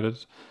friends tried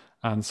it,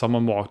 and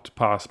someone walked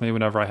past me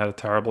whenever I had a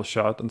terrible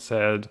shot and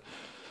said,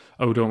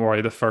 "Oh, don't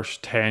worry, the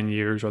first 10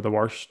 years are the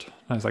worst."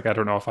 I was like, I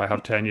don't know if I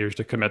have 10 years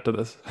to commit to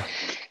this.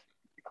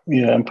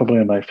 Yeah, I'm probably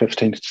in my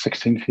 15th,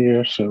 16th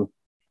year, so it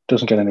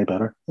doesn't get any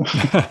better.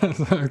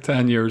 So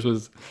 10 years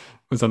was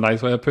a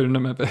nice way of putting it,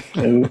 maybe.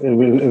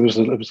 It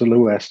was a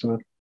low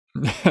estimate.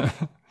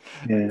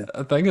 Yeah.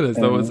 I think it is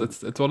though. It's, Um,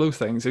 it's it's one of those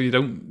things. So you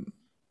don't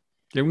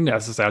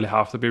necessarily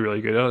have to be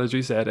really good at it. As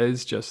you said,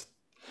 it's just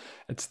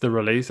it's the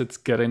release. It's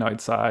getting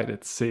outside.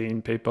 It's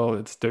seeing people.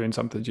 It's doing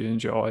something you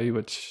enjoy,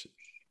 which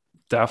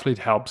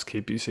definitely helps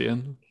keep you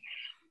sane.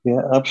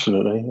 yeah,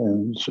 absolutely.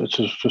 And it's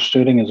as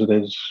frustrating as it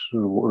is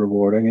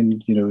rewarding.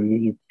 And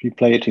you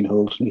play 18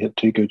 holes and you hit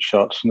two good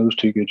shots, and those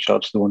two good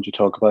shots are the ones you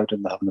talk about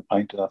and having a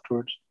pint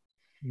afterwards.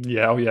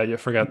 Yeah. Oh yeah. You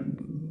forget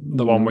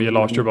the You one where you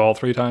lost your know, ball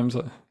 3 times.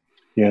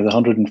 yeah, the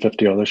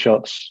 150 other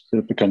shots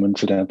that become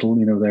incidental.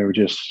 They were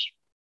just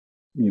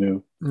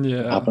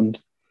Yeah. happened.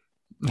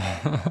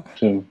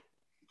 So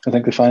I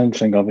think the final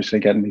thing, obviously,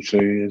 getting me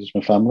through is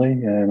my family.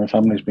 My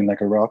family's been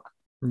like a rock,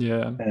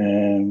 Yeah.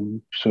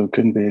 so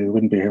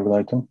wouldn't be here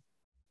without them.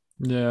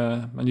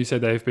 Yeah. And you said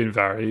they've been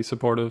very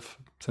supportive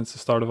since the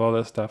start of all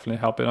this. Definitely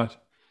helping out.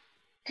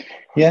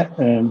 Yeah,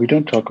 we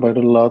don't talk about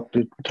it a lot.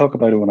 We talk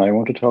about it when I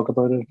want to talk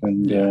about it,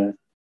 and Yeah.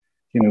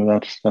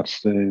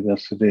 that's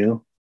the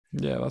deal.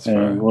 Yeah. That's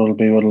fair. What'll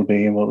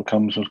be, and what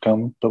comes will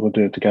come. But we'll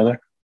do it together.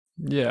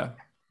 Yeah.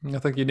 I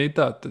think you need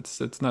that.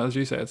 It's not, as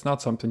you say, it's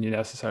not something you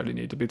necessarily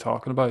need to be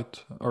talking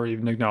about or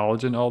even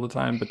acknowledging all the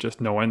time, but just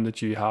knowing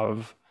that you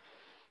have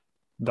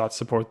that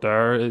support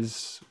there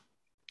is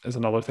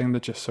another thing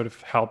that just sort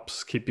of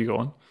helps keep you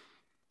going.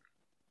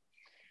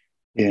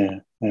 Yeah.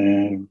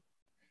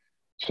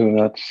 So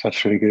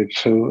that's really good.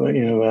 So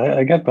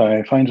I get by.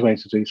 I find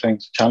ways to do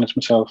things, challenge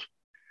myself,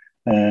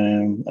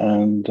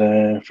 and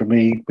for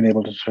me, being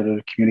able to sort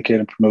of communicate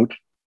and promote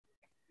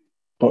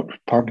what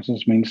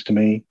Parkinson's means to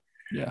me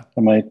Yeah.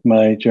 and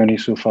my journey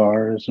so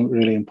far is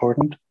really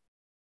important.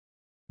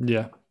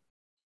 Yeah.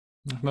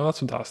 No, that's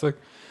fantastic.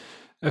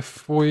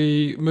 If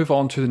we move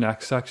on to the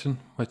next section,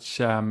 which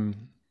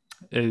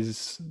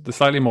is the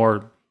slightly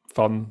more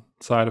fun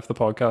side of the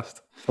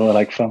podcast. So I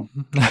like fun.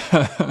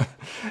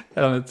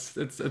 And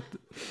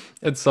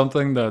it's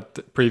something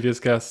that previous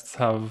guests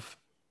have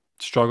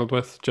struggled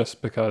with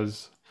just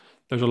because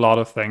there's a lot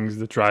of things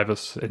that drive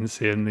us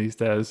insane these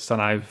days,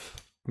 and I've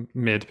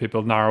made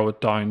people narrow it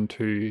down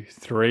to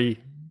 3.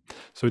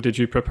 So did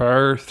you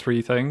prepare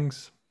 3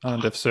 things?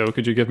 And if so,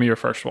 could you give me your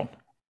first one?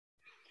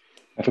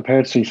 I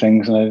prepared 3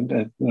 things, and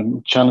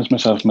I challenged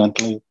myself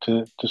mentally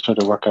to sort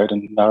of work out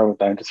and narrow it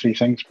down to 3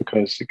 things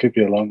because it could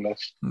be a long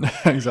list.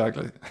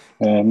 Exactly.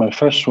 My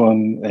first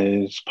one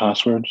is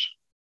passwords.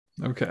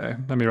 Okay.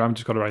 I'm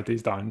just going to write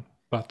these down.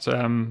 But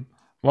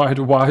why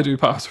do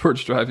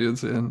passwords drive you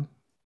insane?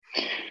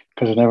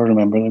 Because I never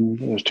remember them.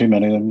 There's too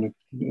many of them,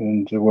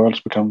 and the world's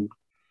become.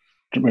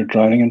 We're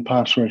drowning in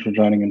passwords. We're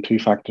drowning in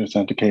two-factor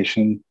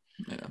authentication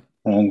Yeah.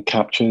 and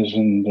captchas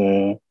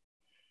and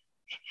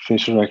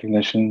facial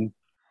recognition.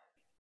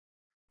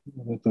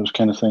 Those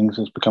kind of things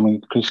is becoming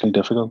increasingly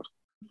difficult.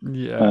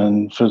 Yeah.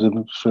 And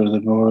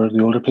the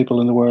older people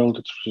in the world,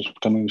 it's just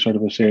becoming sort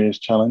of a serious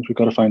challenge. We've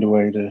got to find a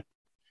way to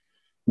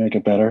make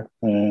it better.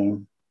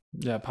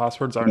 Yeah,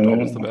 passwords You aren't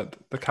always the know, best.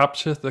 The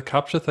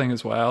captcha thing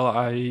as well.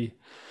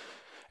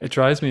 It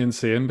drives me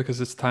insane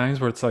because it's times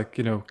where it's like,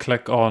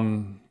 click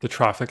on the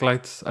traffic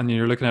lights and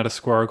you're looking at a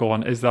square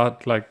going, is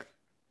that Yeah,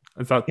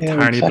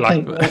 tiny black?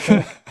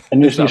 exactly.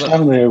 And Is you're that it?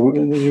 standing there,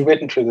 you're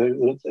waiting for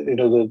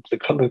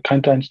the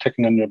countdown's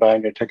ticking on your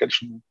bag, your tickets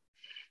from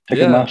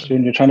Yeah. Ticketmaster,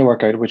 and you're trying to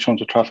work out which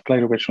one's a traffic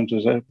light or which one's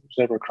a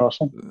zebra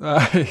crossing.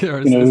 Or is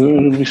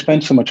it? We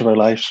spend so much of our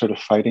life sort of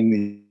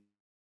fighting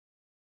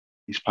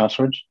these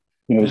passwords.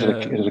 Yeah. Is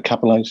it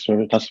capitalized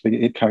or it has to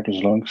be 8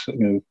 characters long? So,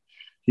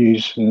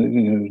 use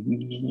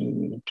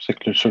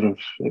particular sort of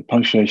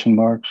punctuation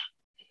marks,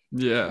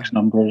 Yeah. 6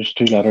 numbers,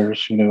 2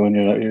 letters. And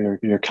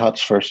your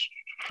cat's first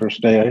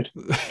day out.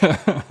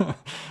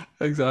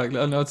 Exactly.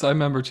 I know. I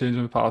remember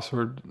changing my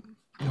password.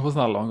 It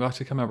wasn't that long ago.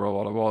 Actually, I can't remember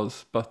what it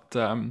was, but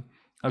I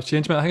was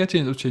changing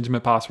my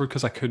password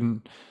because I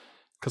couldn't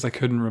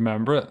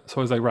remember it. So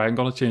I was like, right, I'm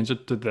gonna change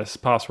it to this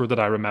password that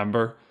I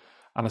remember.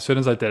 And as soon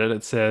as I did it,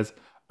 it says,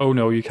 "Oh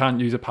no, you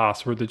can't use a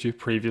password that you've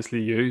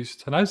previously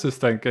used." And I was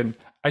just thinking,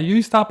 I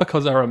used that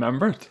because I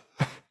remembered.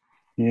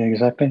 Yeah,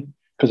 exactly.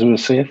 Because it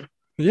was safe.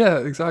 Yeah,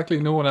 exactly.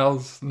 No one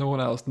else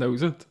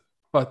knows it.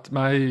 But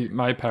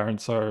my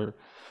parents are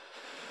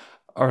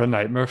a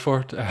nightmare for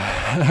it.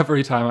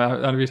 Every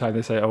time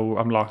they say, "Oh,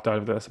 I'm locked out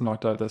of this. I'm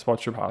locked out of this.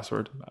 What's your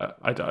password?"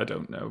 I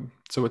don't know.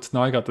 So it's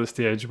now got to the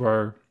stage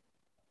where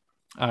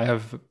I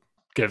have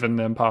given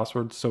them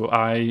passwords, so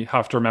I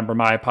have to remember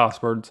my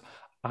passwords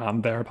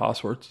and their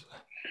passwords.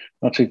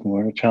 That's even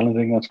more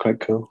challenging. That's quite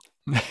cool.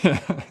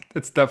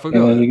 It's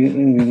difficult. And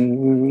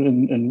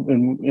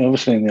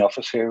obviously in the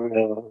office here,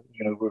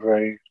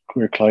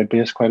 we're cloud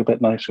based quite a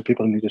bit now, so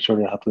people need to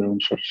sort of have their own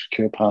sort of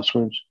secure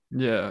passwords.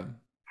 Yeah.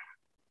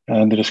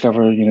 And they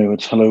discover,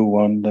 it's hello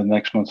one, then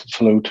next month it's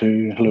hello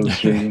two, hello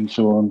three, and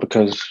so on,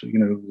 because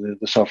the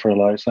software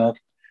allows that.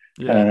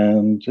 Yeah.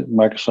 And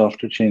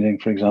Microsoft are changing,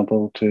 for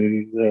example,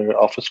 to their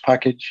Office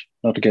package.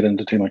 Not to get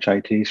into too much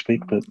IT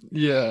speak, but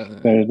Yeah.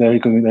 they're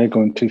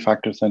going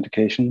two-factor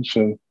authentication.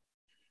 So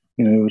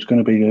it's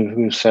going to be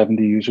who's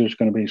 70 users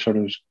going to be sort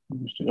of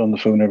on the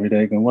phone every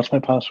day going, "What's my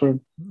password?"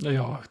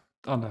 Yeah.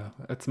 I know.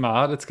 It's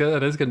mad.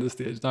 It is getting to the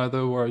stage now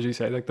though, where as you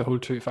say, like the whole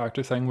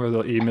two-factor thing where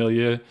they'll email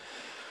you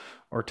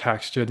or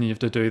text you and you have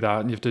to do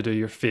that and you have to do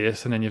your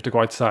face and then you have to go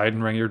outside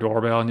and ring your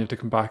doorbell and you have to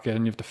come back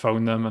in, you have to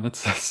phone them and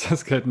it's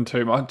just getting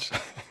too much.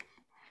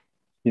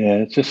 Yeah,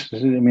 it's just. I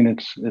mean,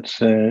 it's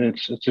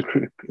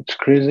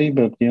crazy,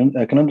 but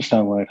I can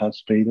understand why it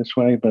has to be this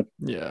way. But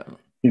Yeah.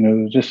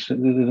 just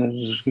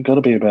there's got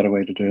to be a better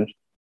way to do it.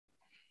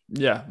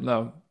 Yeah,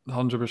 no,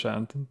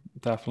 100%.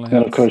 Definitely.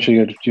 And of It's course,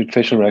 you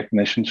facial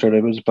recognition. Sort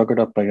of, it was buggered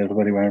up by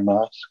everybody wearing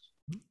masks.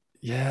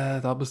 yeah,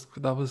 that was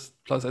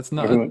plus it's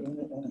not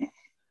Everyone,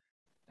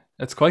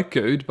 it's quite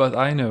good, but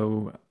I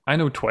know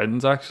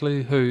twins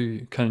actually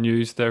who can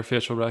use their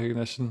facial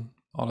recognition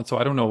on it. So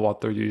I don't know what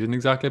they're using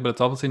exactly, but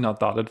it's obviously not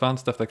that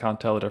advanced if they can't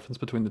tell the difference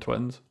between the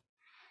twins.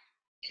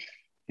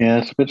 yeah,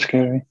 it's a bit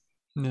scary.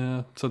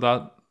 Yeah, so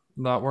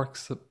that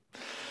works.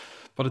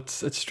 But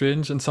it's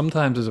strange, and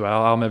sometimes as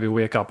well, I'll maybe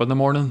wake up in the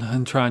morning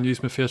and try and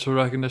use my facial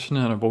recognition,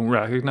 and it won't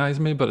recognize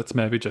me. But it's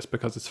maybe just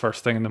because it's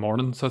first thing in the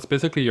morning. So it's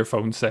basically your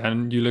phone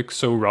saying you look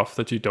so rough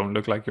that you don't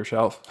look like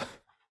yourself.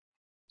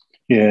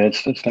 Yeah,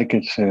 it's like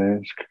it's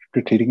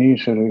critiquing you.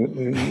 Sort of,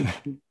 it's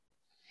a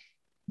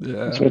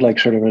Yeah, bit like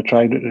sort of I've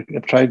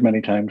tried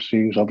many times to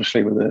use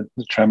obviously with the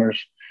tremors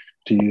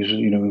to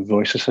use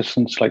voice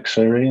assistants like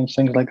Siri and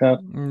things like that.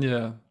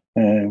 yeah,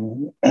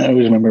 I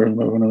always remember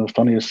one of the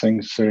funniest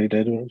things Siri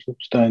did was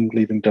down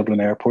leaving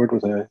Dublin Airport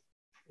with a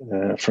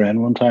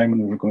friend one time,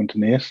 and we were going to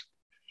Naas.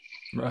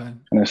 right.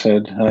 And I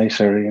said, "Hi,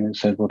 Siri," and it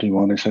said, "What do you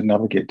want?" I said,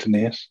 "Navigate to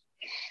Naas."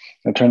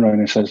 I turned around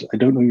and it says, "I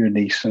don't know your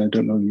niece, and I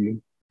don't know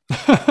you."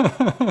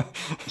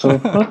 So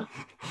what?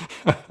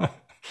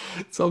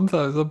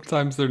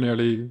 Sometimes they're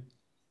nearly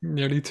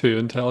too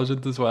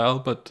intelligent as well,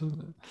 but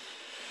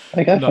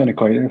Like I find no, it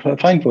quite. I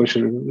find voice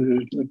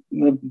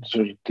not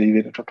sort of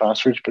deviated for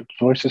passwords, but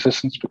voice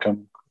assistants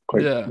become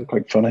quite yeah.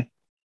 quite funny.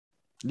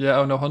 Yeah,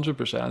 oh no,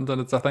 100%.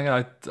 And it's I think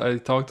I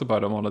talked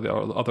about it on one of the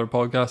other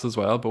podcasts as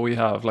well, but we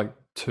have like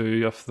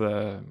two of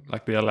the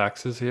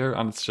Alexas here,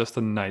 and it's just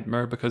a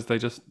nightmare because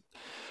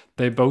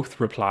they both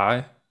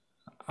reply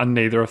and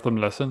neither of them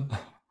listen.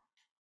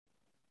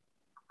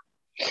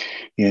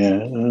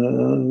 Yeah,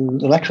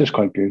 Alexa's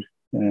quite good.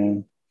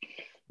 They're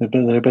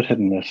a bit hit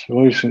and miss.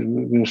 We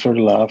sort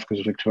of laugh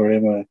because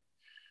Victoria,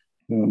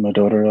 my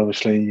daughter,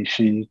 obviously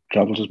she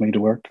travels with me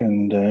to work,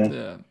 and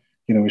Yeah.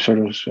 we sort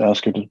of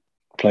ask her to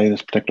play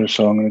this particular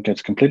song, and it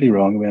gets completely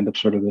wrong. We end up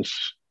sort of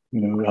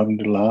having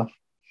to laugh.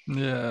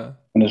 Yeah.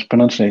 And his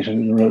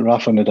pronunciation,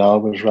 Rafa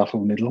Nadal was Rafa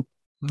Nadal.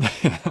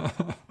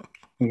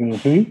 We go,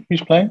 who?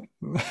 Who's playing?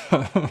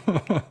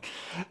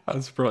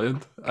 That's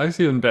brilliant. I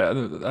see in bed.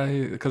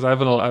 Because I've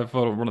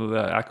one of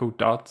the Echo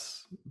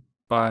Dots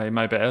by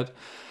my bed,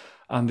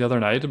 and the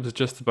other night I was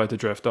just about to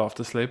drift off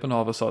to sleep, and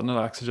all of a sudden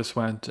Alexa just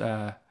went,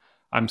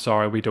 "I'm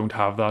sorry, we don't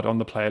have that on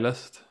the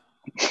playlist."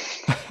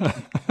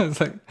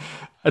 It's like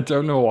I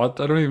don't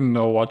even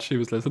know what she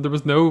was listening. There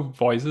was no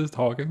voices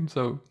talking,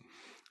 so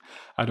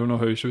I don't know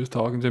who she was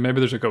talking to. Maybe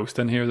there's a ghost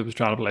in here that was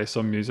trying to play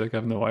some music. I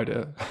have no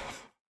idea.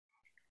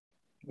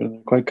 They're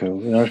quite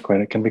cool.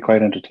 It can be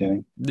quite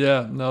entertaining.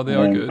 Yeah, no, they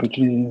are good. But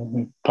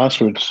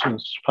passwords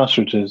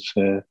is That's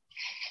one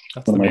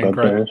the of my main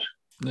gripe. bugbears.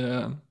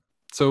 Yeah.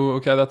 So,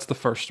 okay, that's the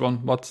first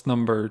one. What's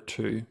number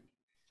two?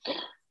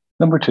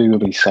 Number two will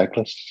be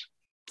cyclists.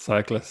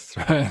 Cyclists,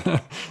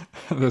 right?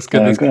 this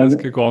I'm,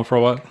 could go on for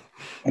a while.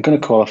 I'm going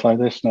to qualify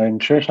this now. I'm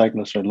sure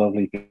cyclists are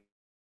lovely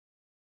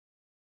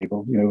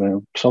people,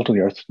 salt of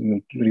the earth,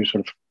 really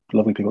sort of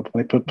lovely people.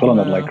 They pull on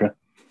that Well, lycra,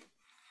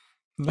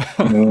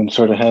 and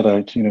sort of head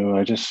out.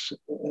 I just,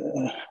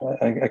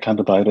 I can't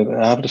abide it.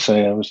 I have to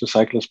say, I was a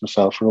cyclist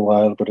myself for a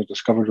while, but I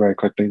discovered very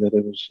quickly that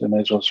I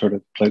might as well sort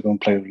of go and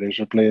play with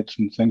laser blades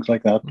and things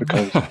like that,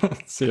 because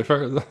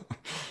safer.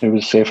 it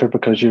was safer,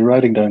 because you're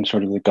riding down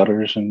sort of the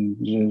gutters,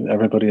 and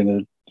everybody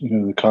in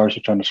the cars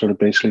are trying to sort of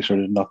basically sort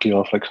of knock you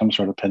off like some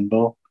sort of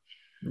pinball.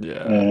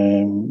 Yeah.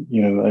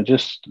 I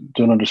just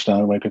don't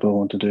understand why people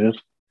want to do it.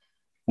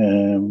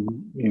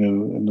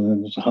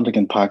 And there's hunting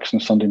in packs on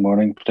Sunday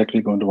morning,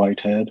 particularly going to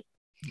Whitehead.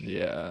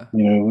 Yeah.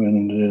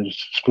 And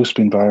it's supposed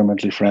to be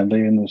environmentally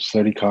friendly, and there's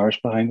 30 cars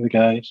behind the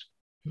guys.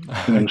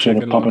 Sort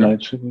of pumping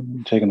out,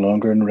 taking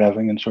longer and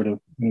revving, and sort of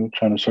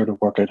trying to sort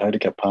of work out how to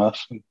get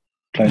past, and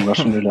playing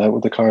Russian roulette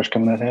with the cars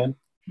coming ahead.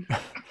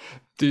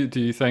 Do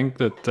you think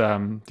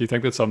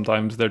that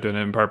sometimes they're doing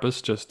it on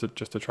purpose just to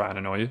try and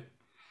annoy you?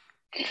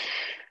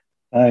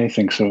 I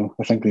think so.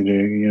 I think they do.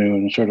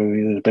 And sort of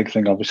the big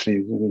thing,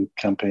 obviously, the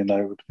campaign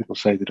now, people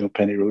say they don't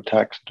pay any road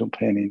tax, don't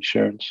pay any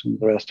insurance, and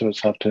the rest of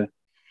us have to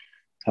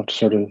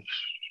sort of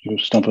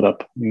stump it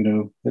up.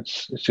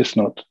 It's just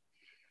not.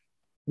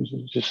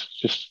 It's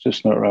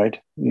just not right.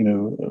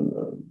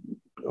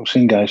 I've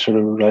seen guys sort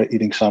of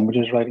eating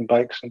sandwiches, riding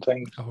bikes and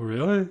things. Oh,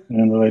 really?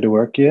 On the way to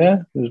work, yeah.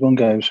 There's one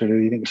guy who was sort of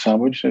eating a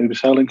sandwich. He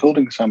was holding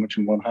the sandwich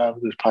in one hand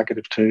with his packet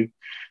of two,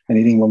 and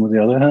eating one with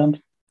the other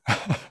hand.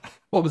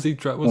 What was he?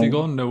 Was he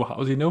going? No,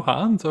 was he no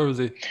hands, or was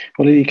he?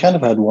 Well, he kind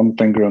of had one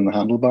finger on the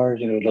handlebars,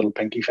 a little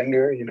pinky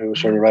finger,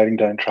 sort of riding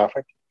down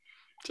traffic.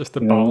 Just to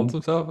balance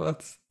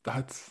himself.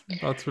 That's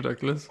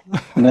ridiculous.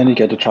 And then you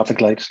get the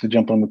traffic lights to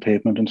jump on the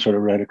pavement and sort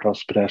of ride across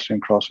the pedestrian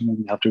crossing, and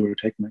you have to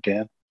overtake them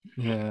again.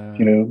 Yeah.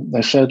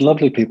 I said,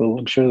 lovely people.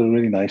 I'm sure they're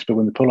really nice, but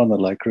when they pull on the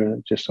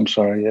lycra, I'm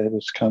sorry, I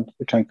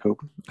can't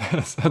cope.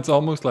 It's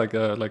almost like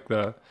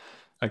the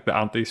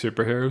anti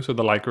superhero. So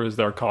the lycra is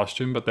their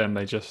costume, but then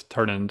they just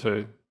turn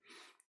into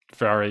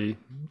to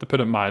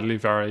put it mildly,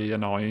 very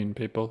annoying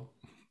people.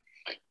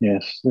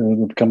 Yes, they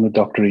become the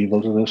Dr.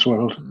 Evils of this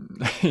world.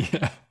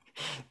 Yeah,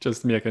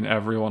 just making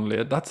everyone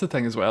late. That's the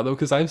thing as well, though,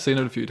 because I've seen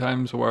it a few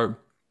times where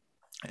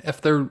if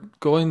they're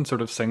going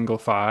sort of single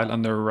file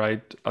and they're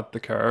right at the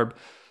curb,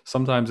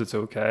 sometimes it's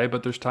okay,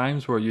 but there's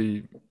times where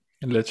you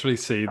literally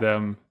see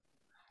them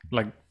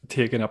like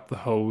taking up the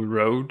whole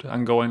road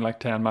and going like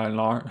 10 mile an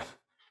hour.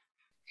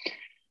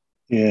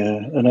 Yeah,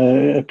 and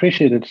I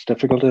appreciate it's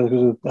difficult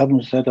because I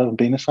haven't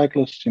been a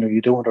cyclist.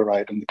 You don't want to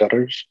ride in the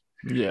gutters.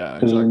 Yeah,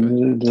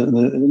 exactly.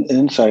 The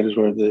inside is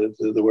where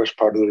the worst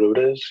part of the road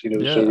is.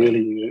 Yeah. So really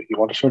you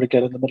want to sort of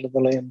get in the middle of the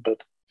lane, but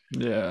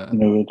yeah,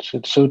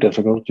 it's so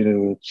difficult.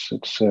 It's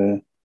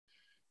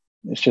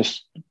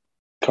just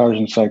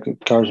cars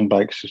and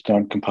bikes just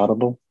aren't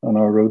compatible on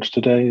our roads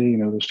today.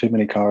 There's too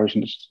many cars,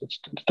 and it's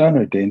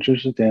downright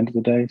dangerous at the end of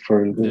the day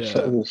for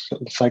the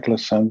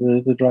cyclists and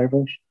the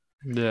drivers.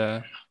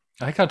 Yeah.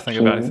 I can't think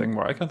of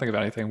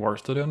anything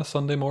worse to do on a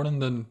Sunday morning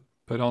than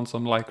put on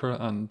some lycra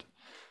and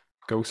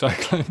go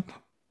cycling.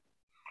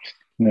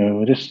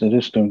 No, I just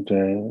don't.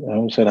 I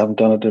always said I haven't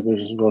done it. It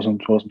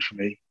wasn't for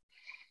me.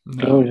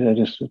 No. I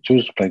just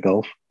chose to play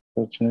golf.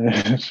 But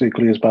it's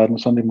equally as bad on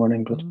Sunday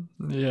morning. But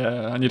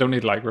yeah, and you don't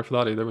need lycra for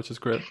that either, which is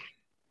great.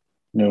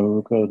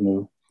 No, God,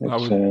 no.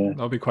 That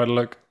would be quite a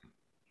look.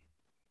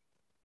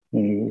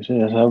 I'm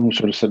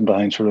sort of sitting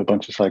behind sort of a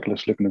bunch of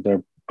cyclists looking at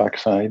their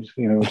backsides.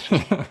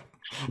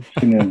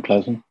 It's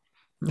unpleasant.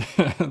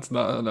 It's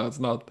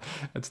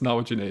not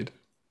what you need.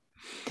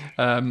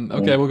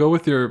 Okay, we'll go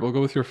with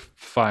your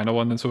final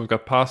one. And so we've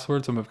got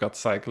passwords and we've got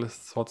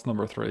cyclists. What's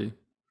number 3?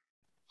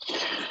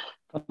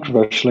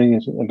 Controversially,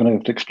 I'm going to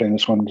have to explain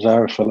this one.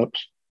 Zara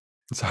Phillips.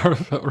 Zara,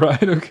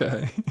 right?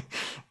 Okay,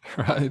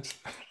 right.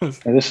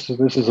 This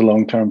is a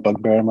long-term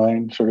bugbear of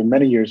mine. Sort of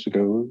many years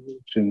ago,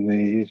 in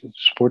the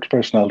Sports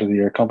Personality of the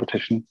Year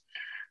competition,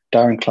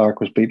 Darren Clark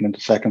was beaten into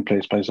second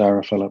place by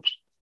Zara Phillips.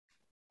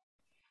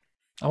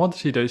 And what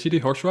did she do? She do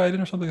horse riding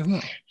or something, isn't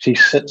it? She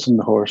sits in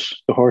the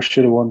horse. The horse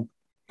should have won.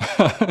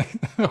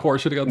 The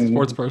horse should have got the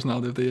Sports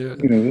Personality of the Year.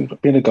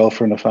 Being a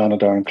golfer and a fan of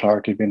Darren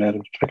Clark, he'd been at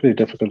a particularly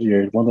difficult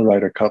year. He won the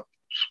Ryder Cup,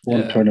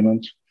 won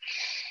tournaments,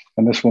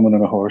 and this woman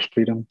on a horse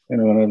beat him.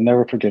 And I've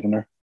never forgiven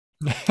her.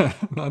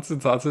 That's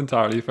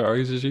entirely fair,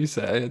 as you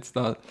say. It's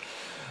not.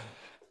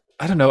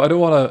 I don't know. I don't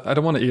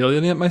want to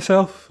alienate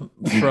myself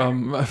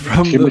from.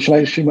 She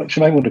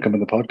might want to come on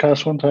the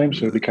podcast one time,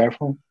 so be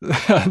careful.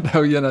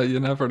 No, you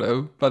never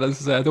know. But as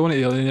I say, I don't want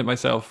to alienate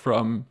myself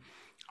from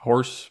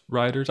horse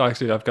riders.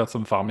 Actually, I've got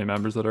some family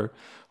members that are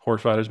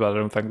horse riders, but I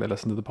don't think they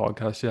listen to the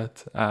podcast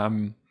yet.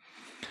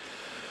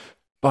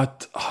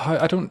 But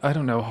I don't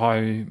know how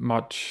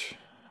much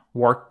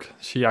work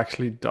she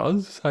actually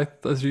does.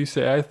 As you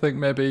say, I think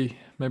maybe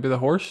the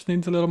horse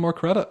needs a little more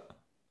credit.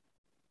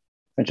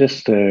 I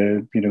just,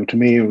 to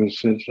me, it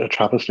was a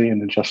travesty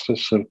and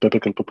injustice of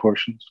biblical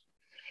proportions.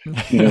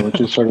 Which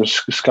has sort of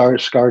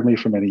scarred me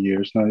for many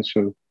years now.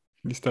 So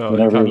You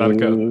whenever can't let it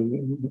go.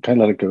 can't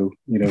let it go.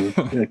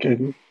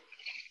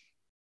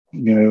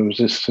 It was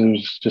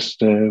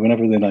just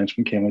whenever the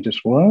announcement came, I just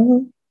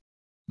what?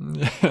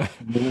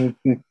 How's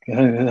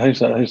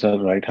that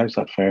right? How's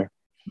that fair?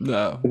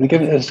 No, If they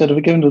give it, instead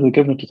of giving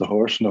it to the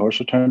horse, and the horse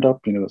had turned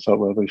up, I thought,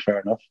 well, it'll be fair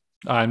enough.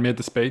 I made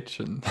the speech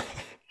and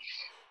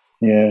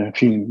Yeah, a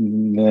few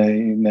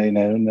nay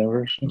now and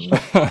nevers and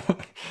stuff.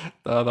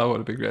 that would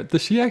have been great.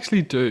 Does she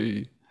actually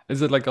do?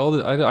 Is it like all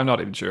the? I'm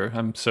not even sure.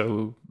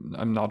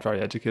 I'm not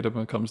very educated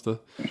when it comes to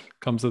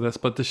this.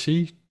 But does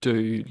she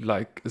do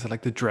like? Is it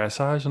like the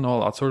dressage and all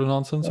that sort of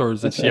nonsense, or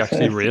is it she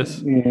actually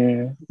race?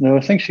 Yeah, no,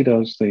 I think she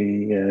does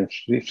the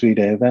 3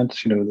 day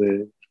events.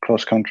 The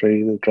cross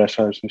country, the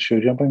dressage, and the show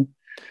jumping.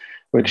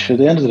 Which, at Right.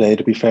 the end of the day,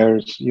 to be fair,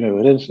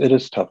 it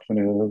is tough. But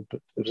it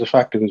was a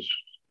fact. It was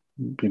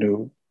you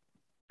know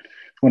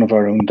one of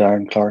our own,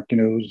 Darren Clark.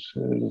 As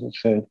I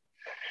said.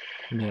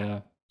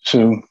 Yeah.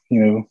 So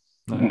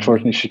I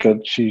unfortunately, mean. she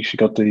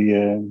got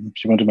the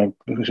she went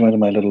to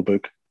my little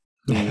book.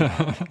 So,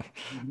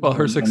 Well,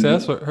 her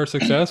success and her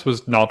success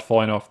was not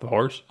falling off the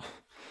horse.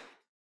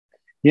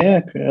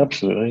 yeah,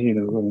 absolutely.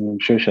 I'm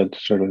sure she had to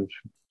sort of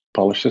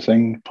polish the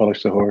thing,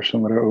 polish the horse,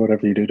 and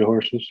whatever you do to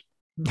horses.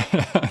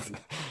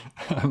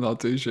 I'm not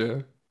too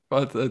sure,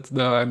 but it's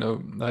no. I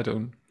know.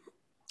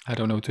 I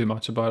don't know too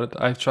much about it.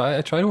 I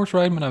tried horse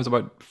riding when I was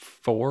about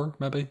four,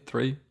 maybe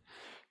three,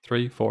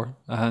 four,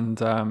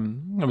 and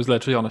I was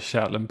literally on a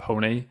Shetland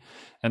pony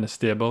in a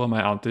stable, and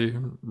my auntie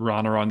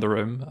ran around the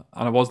room.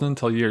 And it wasn't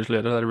until years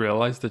later that I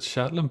realised that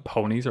Shetland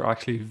ponies are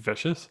actually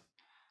vicious.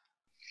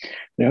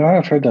 They are.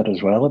 I've heard that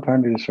as well.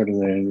 Apparently,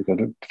 they've got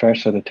a fair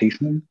set of teeth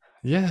in them.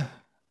 Yeah,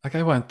 like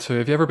I went to.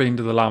 Have you ever been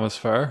to the Lammas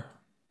Fair?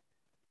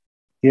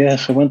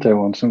 Yes, I went there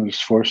once and was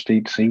forced to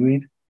eat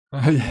seaweed.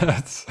 Yeah,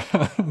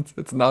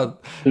 it's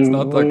not So, it's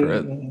not that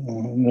great.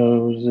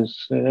 no,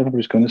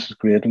 everybody's going, this is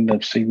great, and they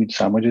have seaweed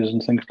sandwiches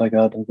and things like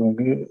that. I'm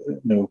going,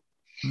 no,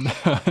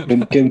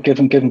 give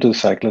them to the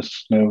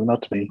cyclists. No,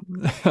 not to me.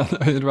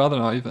 I'd rather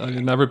not.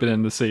 I've never been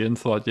in the sea and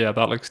thought, yeah,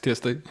 that looks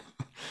tasty.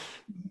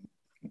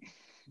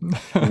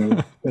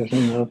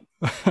 Definitely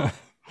not.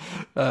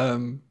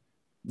 um,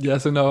 yeah,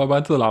 so no, I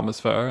went to the Lammas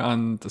Fair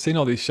and I seen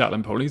all these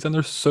Shetland ponies and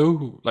they're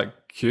so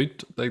like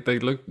cute. Like they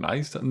look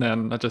nice. And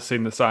then I just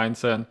seen the sign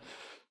saying,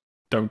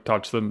 "Don't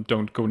touch them,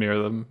 don't go near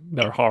them.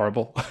 They're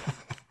horrible."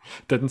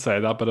 Didn't say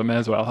that, but I may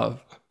as well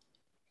have.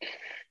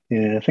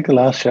 Yeah, I think the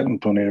last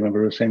Shetland pony I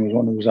remember saying was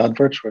one of those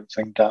adverts where the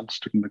thing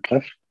danced on the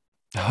cliff.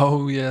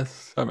 Oh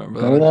yes, I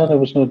remember that Remember that? It actually.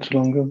 was not too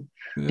long ago.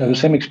 Now, the Yeah.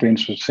 same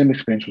experience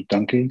with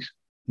donkeys.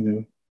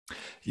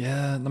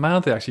 Yeah, my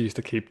auntie actually used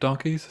to keep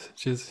donkeys.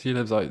 She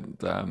lives out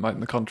in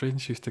the country,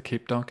 and she used to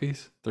keep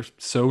donkeys. They're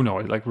so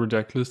noisy, like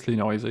ridiculously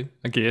noisy.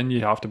 Again,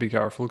 you have to be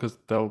careful because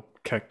they'll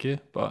kick you.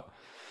 But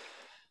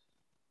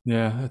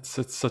yeah, it's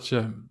such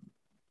a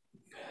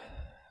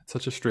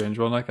strange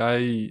one. Like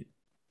I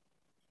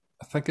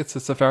think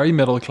it's a very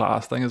middle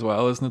class thing as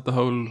well, isn't it? The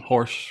whole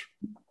horse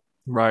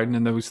riding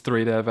in those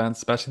 3 day events,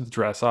 especially the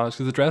dressage,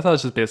 because the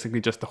dressage is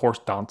basically just the horse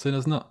dancing,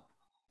 isn't it?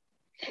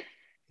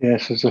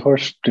 Yes, it's a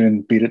horse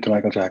doing "Beat It" to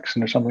Michael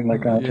Jackson or something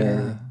like that,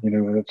 or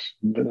Yeah, it's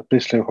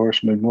basically a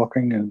horse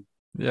moonwalking and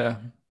yeah,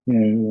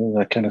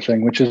 that kind of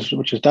thing, which is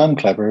damn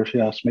clever if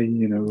you ask me.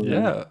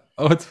 yeah.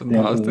 Oh, it's At the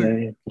end of the fantastic.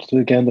 day, it's,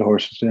 again, the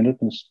horse is doing it.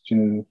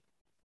 And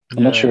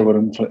I'm not sure Yeah, what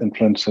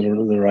influence the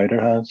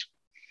rider has.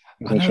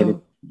 If I they sort of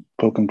know.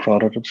 poke and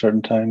prod it at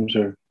certain times,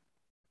 or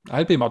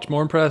I'd be much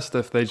more impressed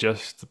if they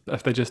just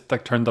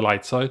like turned the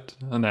lights out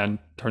and then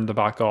turned it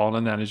back on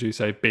and then as you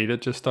say beat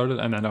it just started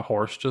and then a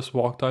horse just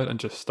walked out and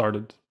just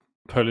started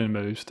putting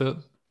moves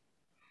to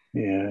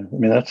yeah, I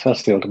mean that's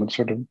the ultimate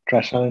sort of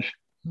dressage.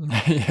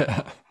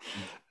 it.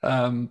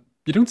 Yeah.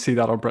 You don't see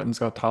that on Britain's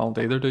Got Talent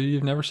either, do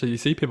you? You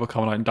see people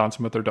coming out and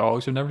dancing with their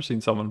dogs. You've never seen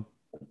someone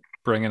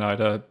bringing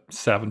out a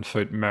 7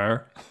 foot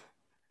mare.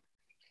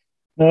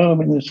 No, I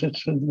mean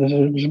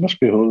there must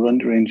be a whole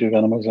range of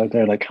animals out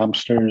there like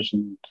hamsters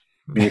and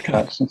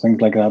meerkats and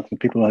things like that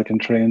people I can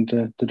train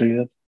to do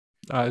that.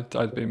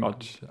 I'd be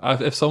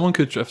if someone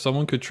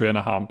could train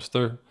a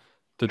hamster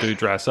to do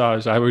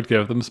dressage, I would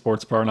give them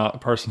sports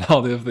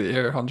personality of the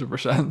year,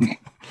 100%.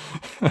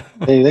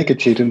 They could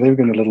cheat and they've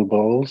got little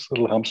balls,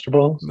 little hamster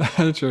balls.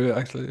 True,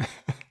 actually.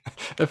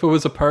 If it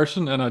was a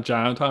person in a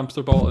giant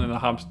hamster ball and a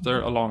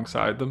hamster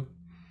alongside them,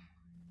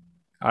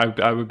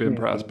 I would be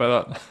impressed Yeah, by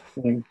that.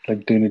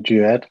 like doing a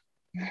duet.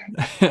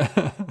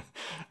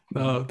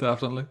 No,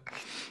 definitely.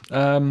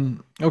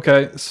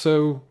 Okay,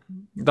 so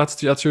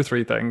that's your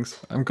three things.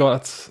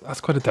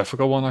 That's quite a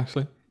difficult one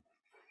actually,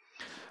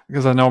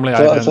 because I normally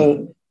I So I then thought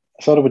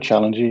I thought it would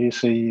challenge you. You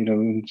see,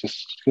 and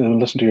just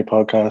listen to your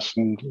podcast,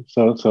 and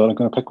thought I'm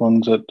going to pick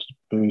ones that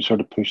maybe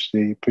sort of push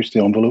the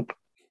envelope.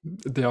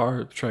 They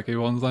are tricky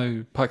ones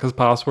now because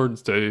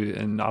passwords do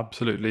and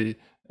absolutely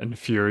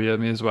infuriate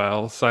me as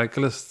well.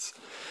 Cyclists,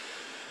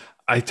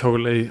 I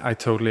totally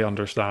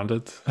understand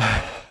it.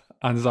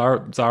 And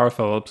Zara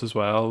Phillips as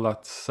well.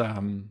 That's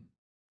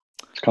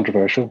It's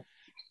controversial.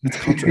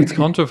 it's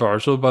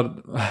controversial, but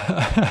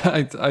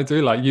I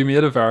do like you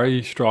made a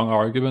very strong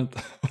argument.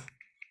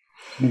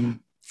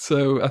 Mhm.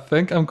 So I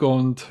think I'm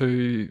going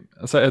to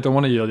say I don't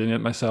want to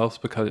alienate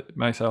myself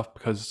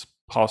because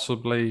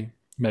possibly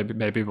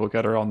maybe we'll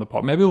get her on the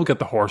pod. Maybe we'll get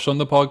the horse on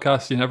the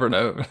podcast. You never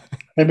know.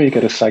 Maybe you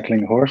get a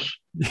cycling horse.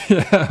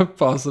 Yeah,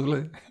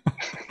 possibly.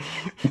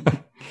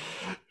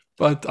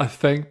 But I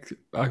think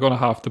I'm going to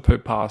have to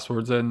put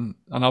passwords in.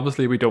 And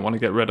obviously, we don't want to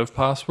get rid of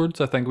passwords.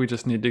 I think we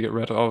just need to get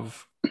rid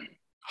of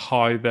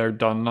how they're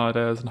done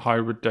nowadays and how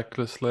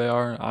ridiculous they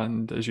are.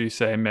 And as you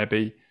say,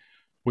 maybe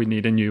we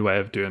need a new way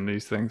of doing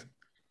these things.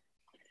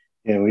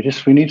 Yeah,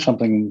 we need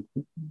something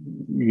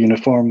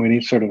uniform. We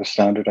need sort of a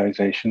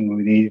standardization.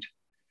 We need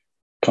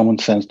common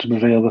sense to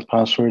prevail with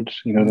passwords.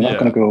 They're not going Yeah.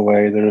 to go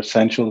away. They're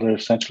essential. They're an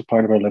essential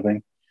part of our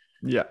living.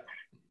 Yeah.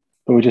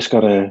 But we just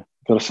gotta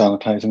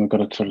sanitize them. We've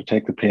got to sort of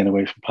take the pain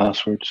away from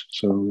passwords.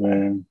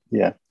 So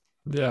yeah.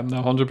 Yeah,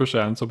 no,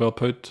 100%. So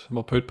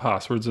we'll put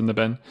passwords in the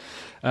bin.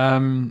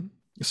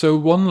 So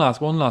one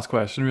last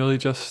question, really.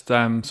 Just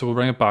so we'll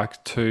bring it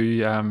back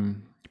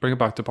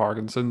to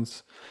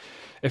Parkinson's.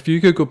 If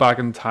you could go back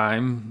in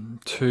time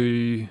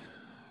to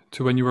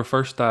when you were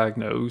first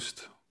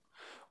diagnosed,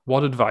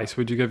 what advice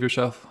would you give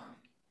yourself?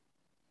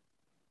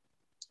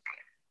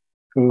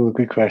 Oh,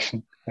 good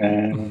question.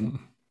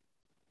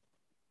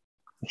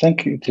 I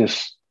think you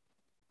just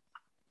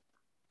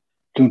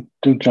don't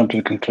jump to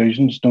the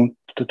conclusions. Don't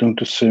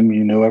assume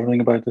you know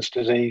everything about this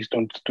disease.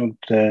 Don't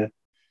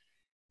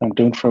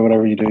for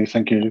whatever you do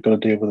think you've got to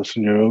deal with this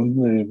on your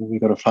own.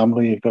 You've got a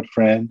family, you've got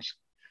friends,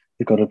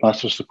 you've got a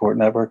massive support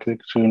network that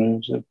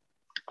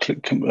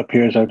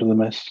appears out of the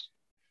mist.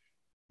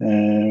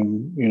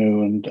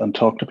 And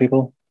talk to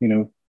people.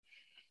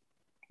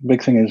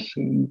 Big thing is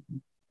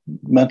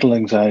mental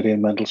anxiety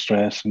and mental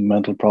stress and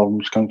mental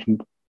problems come from,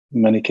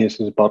 in many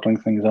cases, bottling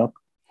things up.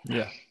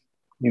 Yeah.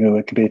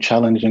 It can be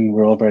challenging.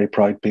 We're all very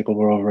proud people.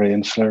 We're all very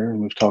insular, and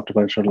we've talked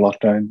about sort of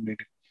lockdown.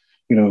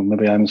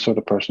 Maybe I'm the sort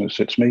of person that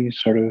suits me,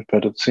 sort of,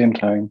 but at the same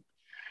time,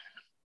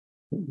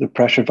 the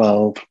pressure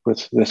valve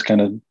with this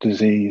kind of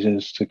disease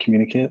is to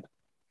communicate,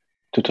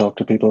 to talk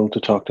to people, to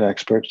talk to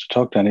experts, to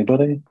talk to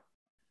anybody.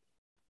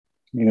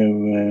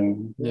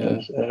 Yeah.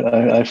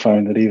 I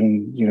found that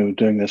even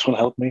doing this will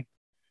help me.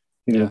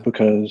 Yeah.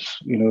 Because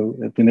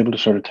I've been able to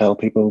sort of tell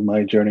people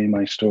my journey,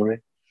 my story.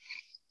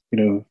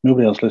 If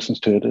nobody else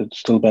listens to it, it's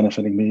still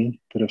benefiting me.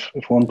 But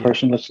if one Yeah.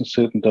 person listens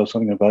to it and does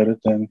something about it,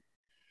 then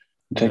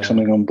take Yeah.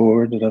 something on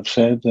board that I've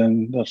said,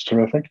 then that's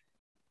terrific.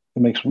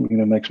 It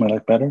makes my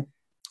life better.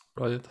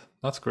 Brilliant.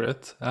 That's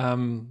great.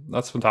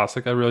 That's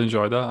fantastic. I really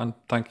enjoyed that, and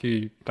thank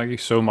you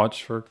so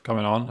much for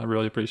coming on. I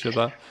really appreciate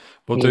that.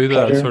 It was a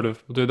pleasure.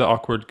 We'll do the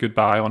awkward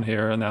goodbye on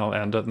here, and then I'll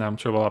end it, and I'm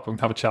sure we'll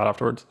have a chat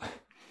afterwards.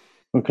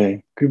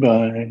 Okay,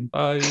 goodbye.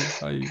 Bye.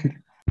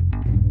 Bye.